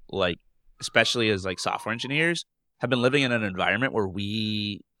also, like, especially as like software engineers, have been living in an environment where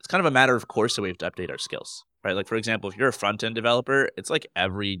it's kind of a matter of course that we have to update our skills, right? Like, for example, if you're a front-end developer, it's like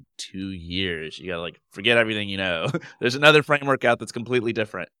every 2 years, you gotta like forget everything you know. There's another framework out that's completely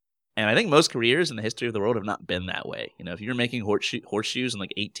different. And I think most careers in the history of the world have not been that way. If you're making horseshoes in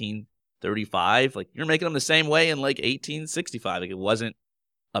like 1835, like you're making them the same way in like 1865. Like, it wasn't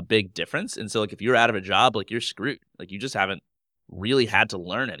a big difference. And so like if you're out of a job, like you're screwed. Like, you just haven't really had to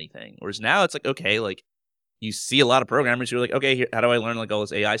learn anything. Whereas now it's like, okay, like you see a lot of programmers who are like, okay, how do I learn like all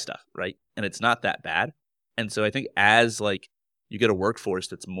this AI stuff, right? And it's not that bad. And so I think as like you get a workforce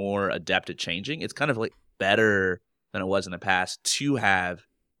that's more adept at changing, it's kind of like better than it was in the past to have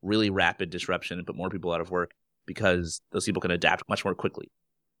really rapid disruption and put more people out of work, because those people can adapt much more quickly.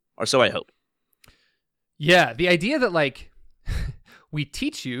 Or so I hope. Yeah, the idea that like we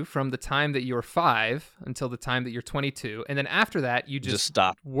teach you from the time that you're 5 until the time that you're 22, and then after that you just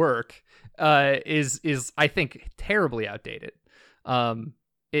stop work is I think terribly outdated.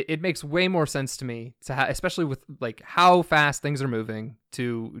 It makes way more sense to me to especially with like how fast things are moving,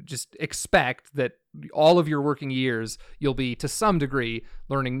 to just expect that all of your working years you'll be to some degree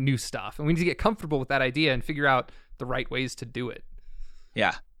learning new stuff, and we need to get comfortable with that idea and figure out the right ways to do it.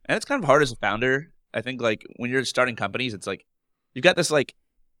 Yeah, and it's kind of hard as a founder. I think like when you're starting companies, it's like you've got this like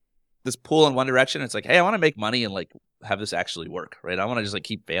this pull in one direction. It's like, hey, I want to make money and like have this actually work, right? I want to just like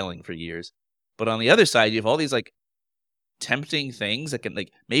keep failing for years. But on the other side, you have all these like tempting things that can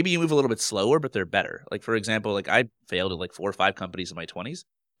like maybe you move a little bit slower, but they're better. Like, for example, like I failed at like 4 or 5 companies in my 20s,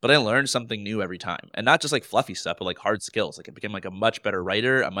 but I learned something new every time, and not just like fluffy stuff, but like hard skills. Like I became like a much better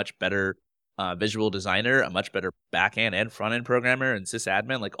writer, a much better visual designer, a much better back-end and front-end programmer and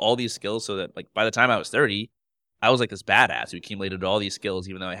sysadmin, like all these skills, so that like by the time I was 30, I was like this badass who accumulated all these skills,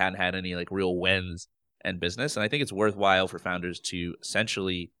 even though I hadn't had any like real wins in business. And I think it's worthwhile for founders to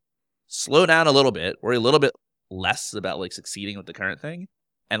essentially slow down a little bit, worry a little bit less about like succeeding with the current thing,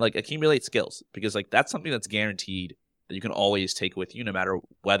 and like accumulate skills, because like that's something that's guaranteed that you can always take with you no matter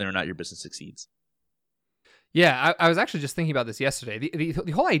whether or not your business succeeds. Yeah, I was actually just thinking about this yesterday.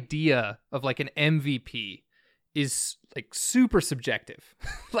 The whole idea of like an MVP is like super subjective.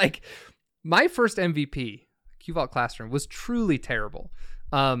 Like my first MVP, QVault Classroom, was truly terrible.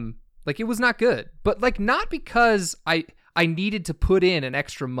 Like it was not good, but like not because I needed to put in an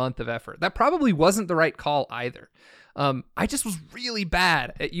extra month of effort. That probably wasn't the right call either. I just was really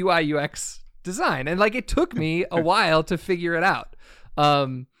bad at UI UX design, and like it took me a while to figure it out.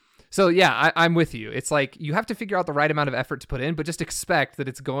 So yeah, I'm with you. It's like you have to figure out the right amount of effort to put in, but just expect that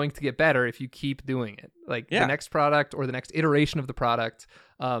it's going to get better if you keep doing it. Like the next product or the next iteration of the product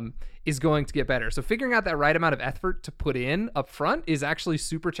is going to get better. So figuring out that right amount of effort to put in up front is actually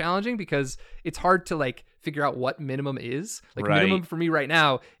super challenging because it's hard to like figure out what minimum is. Like minimum for me right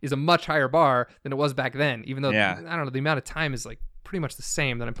now is a much higher bar than it was back then, even though I don't know, the amount of time is like pretty much the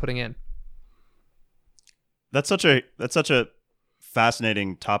same that I'm putting in. That's such a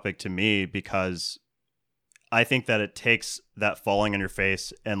fascinating topic to me because I think that it takes that falling on your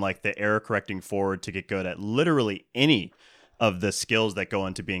face and like the error correcting forward to get good at literally any of the skills that go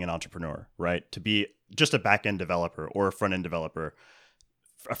into being an entrepreneur, right? To be just a back-end developer or a front-end developer.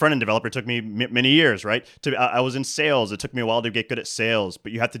 A front-end developer took me many years, right? I was in sales. It took me a while to get good at sales,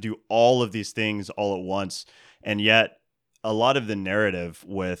 but you have to do all of these things all at once. And yet a lot of the narrative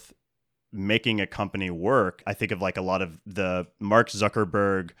with making a company work, I think of like a lot of the Mark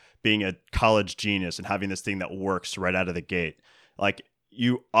Zuckerberg being a college genius and having this thing that works right out of the gate. Like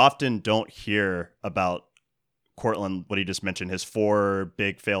you often don't hear about Courtland, what he just mentioned, his 4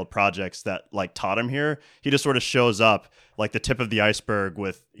 big failed projects that like taught him here. He just sort of shows up like the tip of the iceberg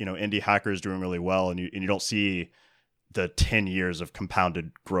with, indie hackers doing really well. And you don't see the 10 years of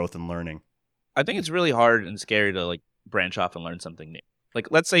compounded growth and learning. I think it's really hard and scary to like branch off and learn something new. Like,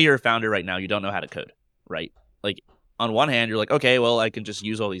 let's say you're a founder right now, you don't know how to code, right? Like, on one hand, you're like, okay, well, I can just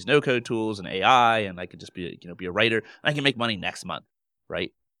use all these no-code tools and AI, and I could just be a writer, and I can make money next month,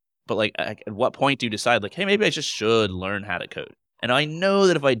 right? But like, at what point do you decide, like, hey, maybe I just should learn how to code? And I know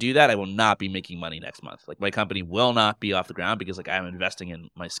that if I do that, I will not be making money next month. Like, my company will not be off the ground because like I'm investing in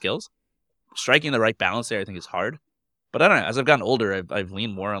my skills. Striking the right balance there, I think, is hard. But I don't know. As I've gotten older, I've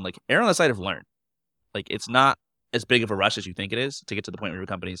leaned more on like err on the side of learn. Like, it's not as big of a rush as you think it is to get to the point where your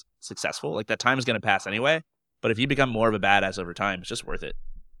company's successful. Like that time is going to pass anyway. But if you become more of a badass over time, it's just worth it.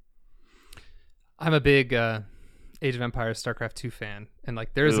 I'm a big Age of Empires StarCraft 2 fan, and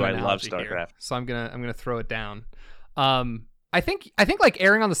like there's an analogy I love StarCraft. Here, so I'm gonna throw it down. I think like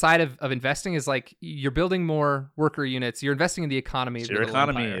erring on the side of investing is like you're building more worker units. You're investing in the economy. It's your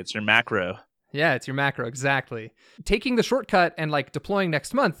economy. Empire. It's your macro. Yeah, it's your macro. Exactly. Taking the shortcut and like deploying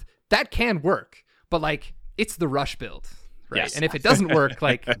next month, that can work, but like it's the rush build, right? Yes. And if it doesn't work,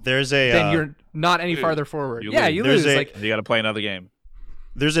 like then you're not any farther forward. You lose. Like you got to play another game.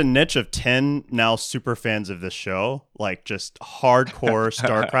 There's a niche of 10 now super fans of this show, like just hardcore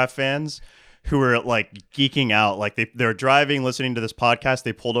StarCraft fans who are like geeking out. Like they're driving, listening to this podcast.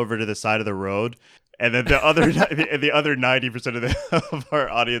 They pulled over to the side of the road. And then the other 90% of our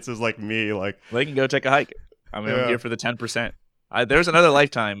audience is like me. Like they can go take a hike. I'm here for the 10%. There's another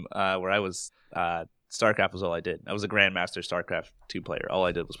lifetime where I was StarCraft was all I did. I was a Grandmaster StarCraft 2 player. All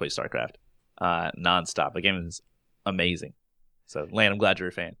I did was play StarCraft nonstop. The game is amazing. So, Lane, I'm glad you're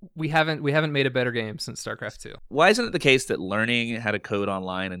a fan. We haven't made a better game since StarCraft 2. Why isn't it the case that learning how to code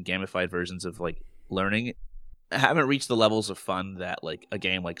online and gamified versions of like learning haven't reached the levels of fun that like a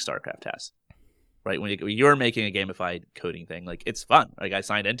game like StarCraft has? Right? When you're making a gamified coding thing, like it's fun. Like I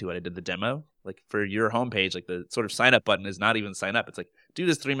signed into it. I did the demo. Like for your homepage, like the sort of sign up button is not even sign up. It's like do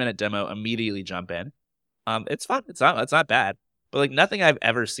this 3-minute demo, immediately jump in. It's fun. It's not bad. But like nothing I've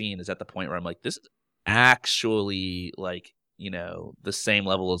ever seen is at the point where I'm like, this is actually like, the same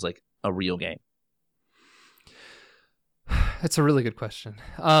level as like a real game. That's a really good question.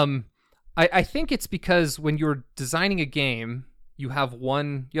 I think it's because when you're designing a game, you have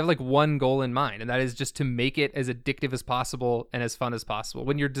one goal in mind, and that is just to make it as addictive as possible and as fun as possible.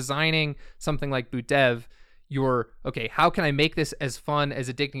 When you're designing something like Boot.dev, you're okay, how can I make this as fun, as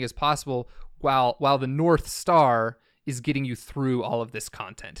addicting as possible while the North Star is getting you through all of this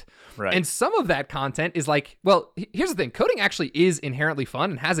content. Right. And some of that content is like, well, here's the thing. Coding actually is inherently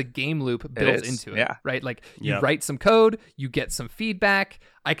fun and has a game loop built into it, right? Like you write some code, you get some feedback.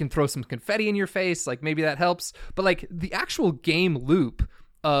 I can throw some confetti in your face. Like maybe that helps. But like the actual game loop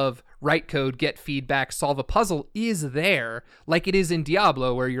of write code, get feedback, solve a puzzle is there, like it is in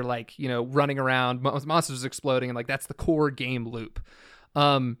Diablo, where you're like, running around, monsters exploding, and like that's the core game loop.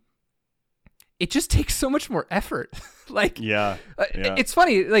 It just takes so much more effort. It's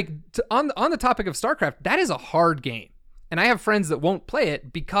funny. Like on the topic of StarCraft, that is a hard game, and I have friends that won't play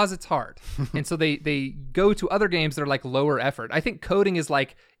it because it's hard, and so they go to other games that are like lower effort. I think coding is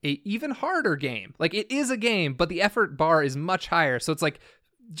like a even harder game. Like it is a game, but the effort bar is much higher. So it's like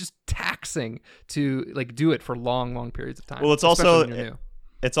just taxing to like do it for long periods of time. Well, it's also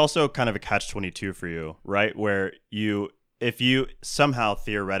kind of a catch-22 for you, right? Where if you somehow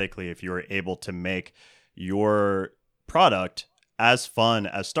theoretically, if you were able to make your product as fun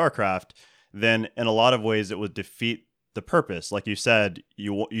as StarCraft, then in a lot of ways it would defeat the purpose. Like you said,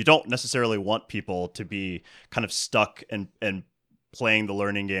 you don't necessarily want people to be kind of stuck and playing the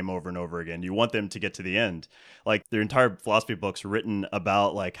learning game over and over again. You want them to get to the end. Like their entire philosophy book's written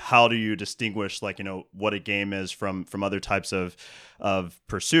about like how do you distinguish like, what a game is from other types of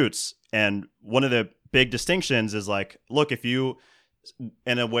pursuits. And one of the big distinctions is like, look, if you,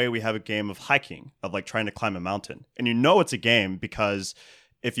 in a way, we have a game of hiking, of like trying to climb a mountain, and it's a game because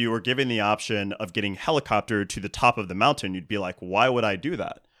if you were given the option of getting helicoptered to the top of the mountain, you'd be like, why would I do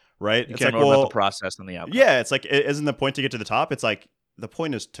that? Right? You care more about the process than the outcome. Yeah, it's like, isn't the point to get to the top? It's like the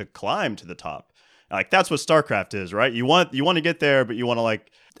point is to climb to the top. Like that's what StarCraft is, right? You want to get there, but you want to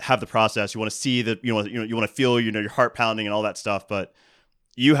like have the process. You want to see that, you want to feel, your heart pounding and all that stuff. But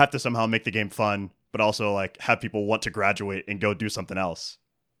you have to somehow make the game fun, but also like have people want to graduate and go do something else.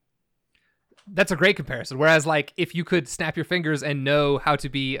 That's a great comparison. Whereas like if you could snap your fingers and know how to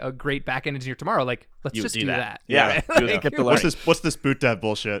be a great backend engineer tomorrow, like let's just do that. Yeah. Right? What's this Boot.dev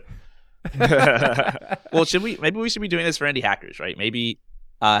bullshit? Well, maybe we should be doing this for indie hackers, right? Maybe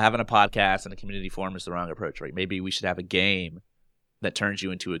having a podcast and a community forum is the wrong approach, right? Maybe we should have a game that turns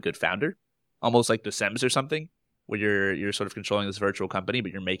you into a good founder, almost like The Sims or something, where you're sort of controlling this virtual company,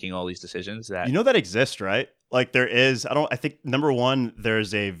 but you're making all these decisions that that exists, right? Like there is, I think number one,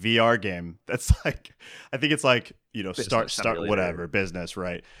 there's a VR game that's like, I think it's like, start whatever business,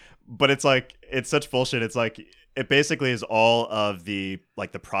 right? But it's like, it's such bullshit. It's like, it basically is all of the,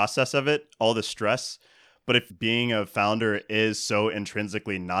 like the process of it, all the stress. But if being a founder is so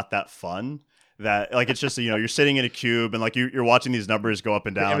intrinsically not that fun, that like, it's just, you're sitting in a cube and like you're watching these numbers go up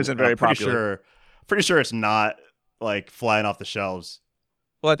and down. It isn't very popular. Pretty sure it's not like flying off the shelves.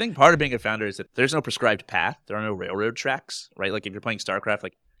 Well, I think part of being a founder is that there's no prescribed path. There are no railroad tracks, right? Like if you're playing StarCraft,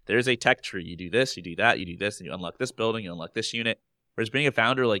 like there's a tech tree. You do this, you do that, you do this, and you unlock this building, you unlock this unit. Whereas being a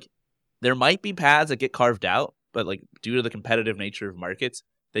founder, like there might be paths that get carved out, but like due to the competitive nature of markets,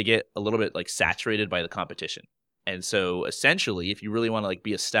 they get a little bit like saturated by the competition. And so essentially, if you really want to like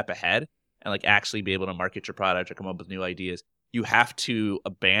be a step ahead and like actually be able to market your product or come up with new ideas, you have to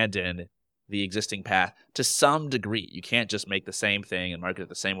abandon the existing path to some degree. You can't just make the same thing and market it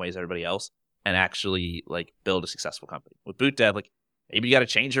the same way as everybody else and actually like build a successful company. With Boot.dev, like maybe you got to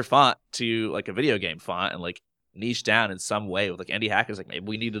change your font to like a video game font and like niche down in some way. With like indie hackers, like maybe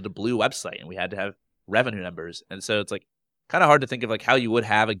we needed a blue website and we had to have revenue numbers. And so it's like kind of hard to think of like how you would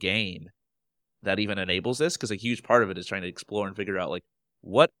have a game that even enables this, because a huge part of it is trying to explore and figure out like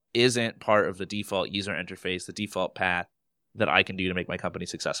what isn't part of the default user interface, the default path that I can do to make my company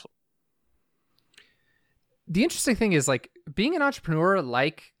successful. The interesting thing is like being an entrepreneur,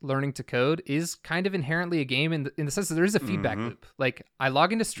 like learning to code, is kind of inherently a game in the sense that there is a feedback loop. Like I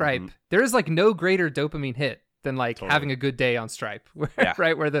log into Stripe, there is like no greater dopamine hit than like having a good day on Stripe,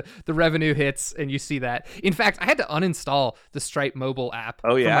 right? Where the revenue hits and you see that. In fact, I had to uninstall the Stripe mobile app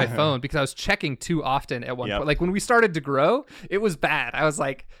from my phone because I was checking too often at one point. Like when we started to grow, it was bad. I was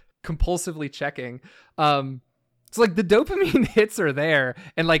like compulsively checking. So like the dopamine hits are there,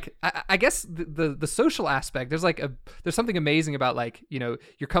 and like I guess the social aspect, there's something amazing about like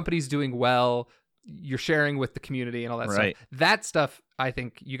your company's doing well, you're sharing with the community and all that stuff. That stuff I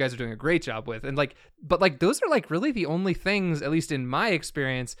think you guys are doing a great job with, and like but like those are like really the only things, at least in my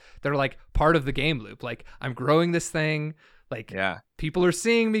experience, that are like part of the game loop. Like I'm growing this thing. Like people are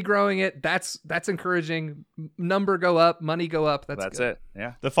seeing me growing it. That's encouraging. Number go up, money go up. That's good. It.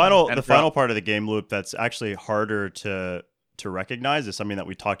 Yeah. The final part of the game loop that's actually harder to recognize is something that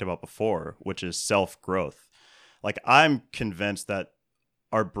we talked about before, which is self-growth. Like I'm convinced that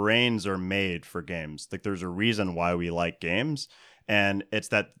our brains are made for games. Like there's a reason why we like games, and it's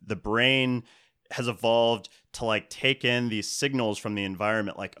that the brain has evolved to like take in these signals from the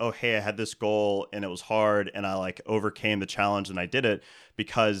environment, like, oh, hey, I had this goal and it was hard and I like overcame the challenge and I did it,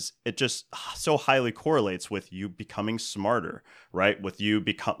 because it just so highly correlates with you becoming smarter, right? With you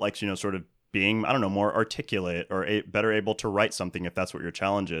become like, sort of being, I don't know, more articulate or better able to write something if that's what your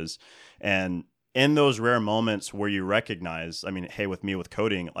challenge is. And in those rare moments where you recognize, I mean, hey, with me with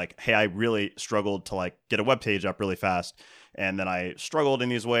coding, like, hey, I really struggled to like get a web page up really fast. And then I struggled in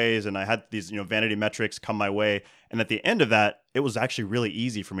these ways and I had these, vanity metrics come my way. And at the end of that, it was actually really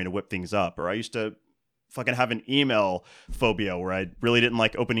easy for me to whip things up. Or I used to fucking have an email phobia where I really didn't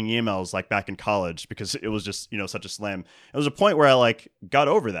like opening emails like back in college because it was just, such a slam. It was a point where I like got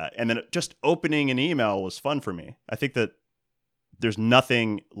over that. And then just opening an email was fun for me. I think that there's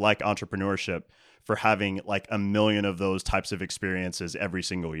nothing like entrepreneurship for having like a million of those types of experiences every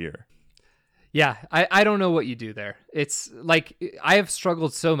single year. Yeah, I don't know what you do there. It's like I have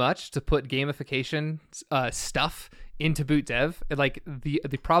struggled so much to put gamification stuff into Boot.dev. Like the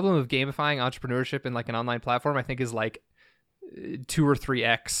problem of gamifying entrepreneurship in like an online platform, I think, is like 2 or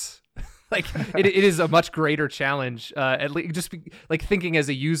 3x. Like it is a much greater challenge. At least just like thinking as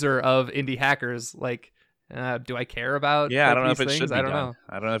a user of indie hackers, like, do I care about? Yeah, like, I don't know if it things? should be I don't done. know.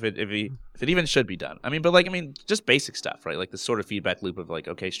 I don't know if it even should be done. I mean, just basic stuff, right? Like the sort of feedback loop of like,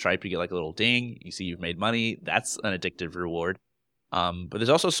 okay, Stripe, you get like a little ding, you see you've made money. That's an addictive reward. But there's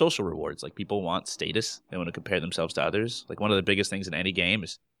also social rewards. Like people want status. They want to compare themselves to others. Like one of the biggest things in any game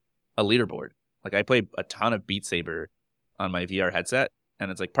is a leaderboard. Like I play a ton of Beat Saber on my VR headset, and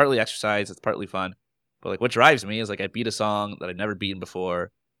it's like partly exercise, it's partly fun. But like what drives me is like I beat a song that I've never beaten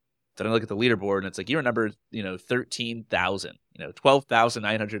before. Then I look at the leaderboard and it's like you're number 13,000.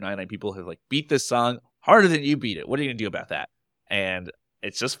 12,999 people have like beat this song harder than you beat it. What are you gonna do about that? And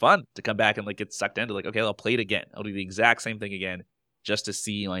it's just fun to come back and like get sucked into like, okay, I'll play it again. I'll do the exact same thing again just to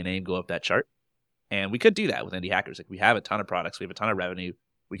see my name go up that chart. And we could do that with indie hackers. Like we have a ton of products, we have a ton of revenue.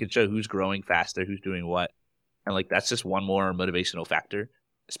 We can show who's growing faster, who's doing what. And like that's just one more motivational factor,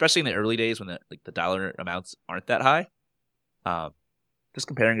 especially in the early days when the dollar amounts aren't that high. Just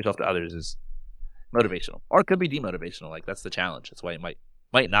comparing yourself to others is motivational, or it could be demotivational. Like that's the challenge. That's why it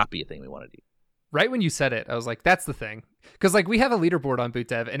might not be a thing we want to do. Right when you said it, I was like, that's the thing. Because like we have a leaderboard on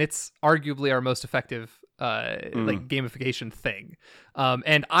Boot.dev, and it's arguably our most effective like gamification thing.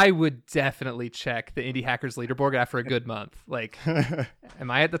 And I would definitely check the Indie Hackers leaderboard after a good month. Like, am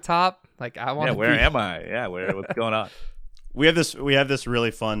I at the top? Like, I want to. Yeah, where am I? Yeah, what's going on? We have this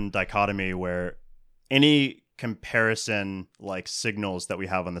really fun dichotomy where any comparison like signals that we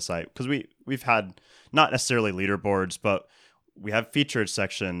have on the site, because we've had not necessarily leaderboards, but we have featured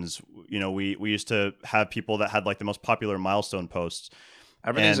sections. We used to have people that had like the most popular milestone posts.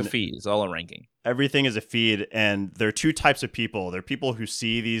 Everything's a feed. It's all a ranking. Everything is a feed, and there are two types of people. There are people who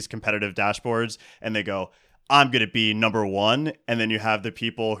see these competitive dashboards and they go, I'm going to be number one. And then you have the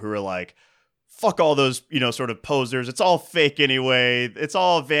people who are like, fuck all those, sort of posers. It's all fake anyway. It's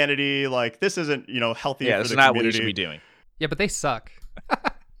all vanity. Like this isn't, healthy for the community. Yeah, that's not what you should be doing. Yeah, but they suck.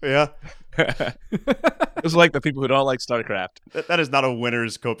 Yeah. It's like the people who don't like StarCraft. That is not a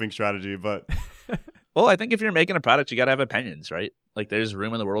winner's coping strategy, but... Well, I think if you're making a product, you got to have opinions, right? Like there's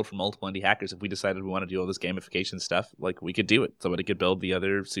room in the world for multiple indie hackers. If we decided we want to do all this gamification stuff, like we could do it. Somebody could build the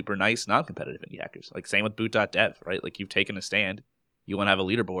other super nice, non-competitive indie hackers. Like same with Boot.dev, right? Like you've taken a stand. You want to have a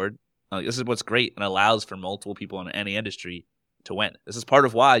leaderboard. This is what's great and allows for multiple people in any industry to win. This is part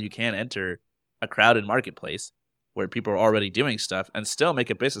of why you can't enter a crowded marketplace where people are already doing stuff and still make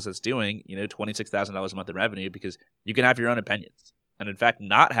a business that's doing, $26,000 a month in revenue, because you can have your own opinions. And in fact,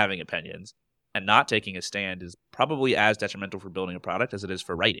 not having opinions and not taking a stand is probably as detrimental for building a product as it is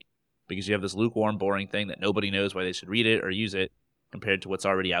for writing, because you have this lukewarm, boring thing that nobody knows why they should read it or use it compared to what's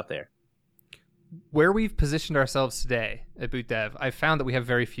already out there. Where we've positioned ourselves today at Boot.dev, I've found that we have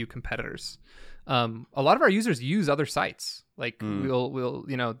very few competitors. A lot of our users use other sites. Like we'll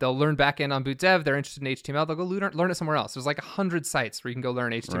they'll learn backend on Boot.dev. They're interested in HTML. They'll go learn it somewhere else. There's like 100 sites where you can go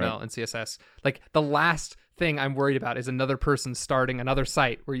learn HTML and CSS. Like the last thing I'm worried about is another person starting another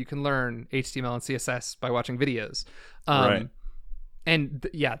site where you can learn HTML and CSS by watching videos. And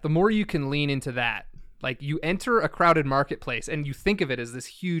the more you can lean into that, like you enter a crowded marketplace and you think of it as this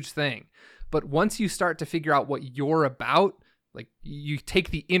huge thing. But once you start to figure out what you're about, like you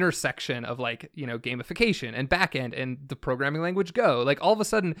take the intersection of like, gamification and backend and the programming language Go, like all of a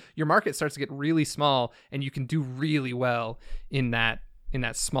sudden your market starts to get really small and you can do really well in that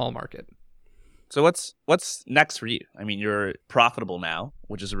small market. So what's next for you? I mean, you're profitable now,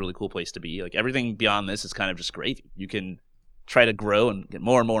 which is a really cool place to be. Like everything beyond this is kind of just gravy. You can try to grow and get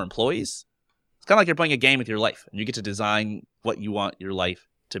more and more employees. It's kind of like you're playing a game with your life and you get to design what you want your life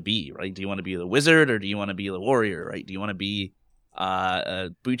to be, right? Do you want to be the wizard or do you want to be the warrior, right? Do you want to be a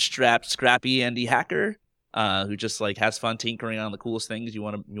bootstrapped, scrappy indie hacker who just like has fun tinkering on the coolest things you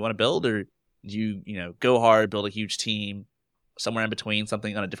want to build, or do you go hard, build a huge team, somewhere in between,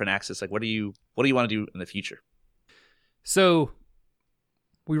 something on a different axis? Like what do you want to do in the future? So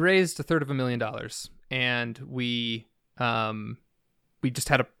we raised $350,000 and we just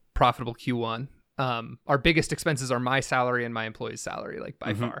had a profitable Q1. Our biggest expenses are my salary and my employee's salary, like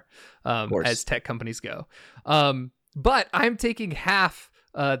by far, as tech companies go. But I'm taking half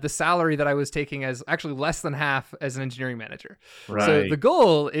the salary that I was taking, as actually less than half as an engineering manager. Right. So the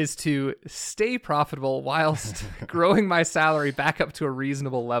goal is to stay profitable whilst growing my salary back up to a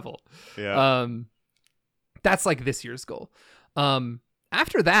reasonable level. Yeah. That's like this year's goal.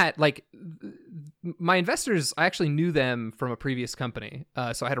 After that, like my investors, I actually knew them from a previous company.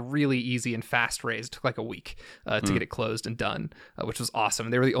 So I had a really easy and fast raise. It took like a week to get it closed and done, which was awesome.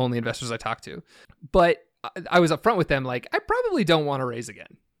 They were the only investors I talked to. But I was upfront with them, like, I probably don't want to raise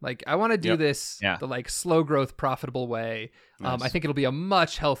again. Like, I want to do this the like slow growth, profitable way. Nice. I think it'll be a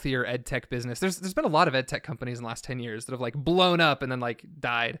much healthier ed tech business. There's been a lot of ed tech companies in the last 10 years that have like blown up and then like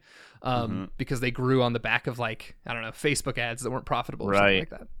died because they grew on the back of like, I don't know, Facebook ads that weren't profitable or something like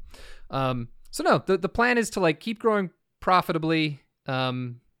that. So no, the plan is to like keep growing profitably.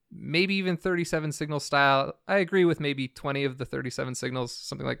 Maybe even 37 signal style. I agree with maybe 20 of the 37 signals,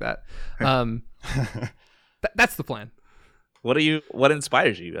 something like that. That's the plan. What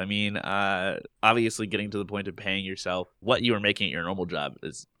inspires you? I mean, obviously getting to the point of paying yourself what you were making at your normal job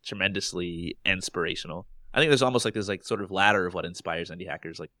is tremendously inspirational. I think there's almost like this like sort of ladder of what inspires indie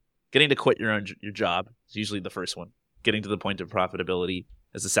hackers. Like getting to quit your job is usually the first one. Getting to the point of profitability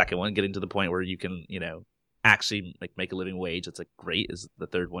is the second one. Getting to the point where you can, actually like make a living wage, that's like great, is the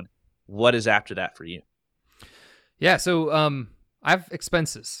third one. What is after that for you? Yeah, so I have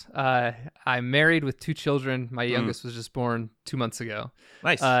expenses. I'm married with 2 children. My youngest was just born 2 months ago.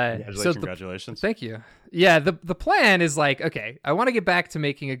 Nice. Congratulations. Thank you. Yeah, the plan is like, okay, I want to get back to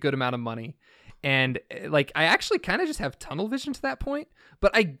making a good amount of money. And like, I actually kind of just have tunnel vision to that point.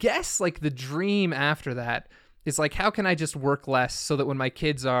 But I guess like the dream after that is like, how can I just work less so that when my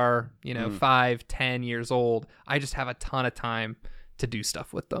kids are, 5, 10 years old, I just have a ton of time to do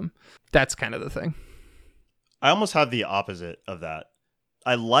stuff with them. That's kind of the thing. I almost have the opposite of that.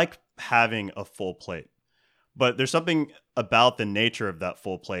 I like having a full plate, but there's something about the nature of that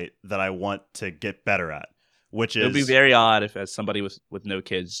full plate that I want to get better at, which is... It would be very odd if, as somebody with no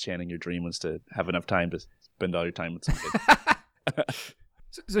kids, Channing, your dream was to have enough time to spend all your time with some kids.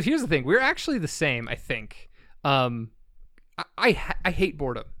 So here's the thing. We're actually the same, I think. I hate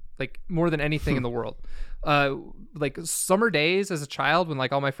boredom, like more than anything in the world. Like summer days as a child when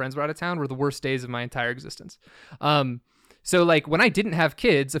like all my friends were out of town were the worst days of my entire existence. So like when I didn't have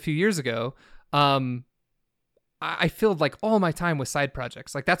kids a few years ago, I filled like all my time with side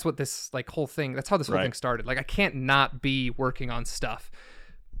projects. Like that's what this like whole thing, that's how this whole thing started. Like I can't not be working on stuff.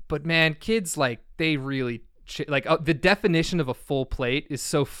 But man, kids, like they really the definition of a full plate is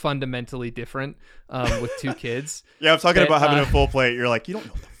so fundamentally different with 2 kids. Yeah, I'm talking about having a full plate. You're like, you don't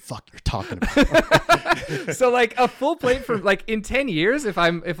know what the fuck you're talking about. So like a full plate for like in 10 years, if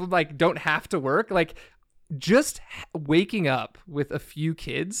I'm like don't have to work, like just waking up with a few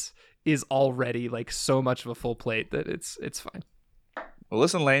kids is already like so much of a full plate that it's fine. Well,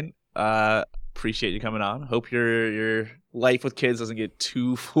 listen, Lane, appreciate you coming on. Hope your life with kids doesn't get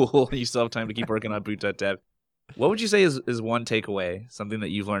too full and you still have time to keep working on Boot.dev. What would you say is one takeaway, something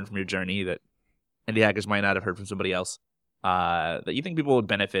that you've learned from your journey that indie hackers might not have heard from somebody else, that you think people would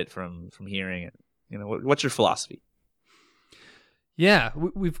benefit from hearing it? What's your philosophy? Yeah,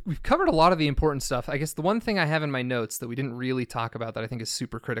 we've covered a lot of the important stuff. I guess the one thing I have in my notes that we didn't really talk about that I think is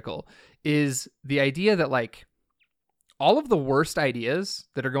super critical is the idea that like all of the worst ideas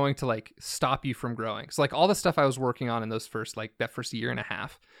that are going to like stop you from growing. So like all the stuff I was working on in that first year and a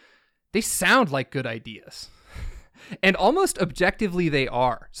half, they sound like good ideas. And almost objectively they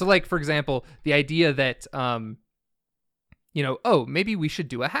are. So like, for example, the idea that, maybe we should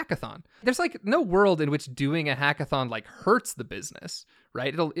do a hackathon. There's like no world in which doing a hackathon like hurts the business,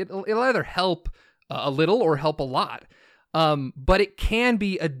 right? It'll either help a little or help a lot. But it can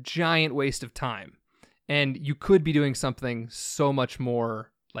be a giant waste of time. And you could be doing something so much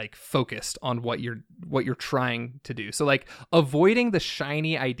more like focused on what you're trying to do. So like avoiding the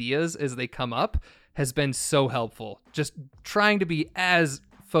shiny ideas as they come up has been so helpful. Just trying to be as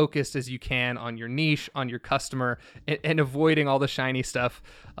focused as you can on your niche, on your customer, and avoiding all the shiny stuff,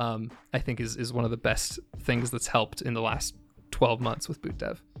 I think is one of the best things that's helped in the last 12 months with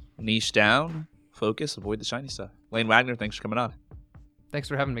Boot.dev. Niche down, focus, avoid the shiny stuff. Lane Wagner, thanks for coming on. Thanks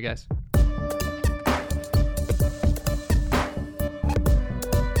for having me, guys.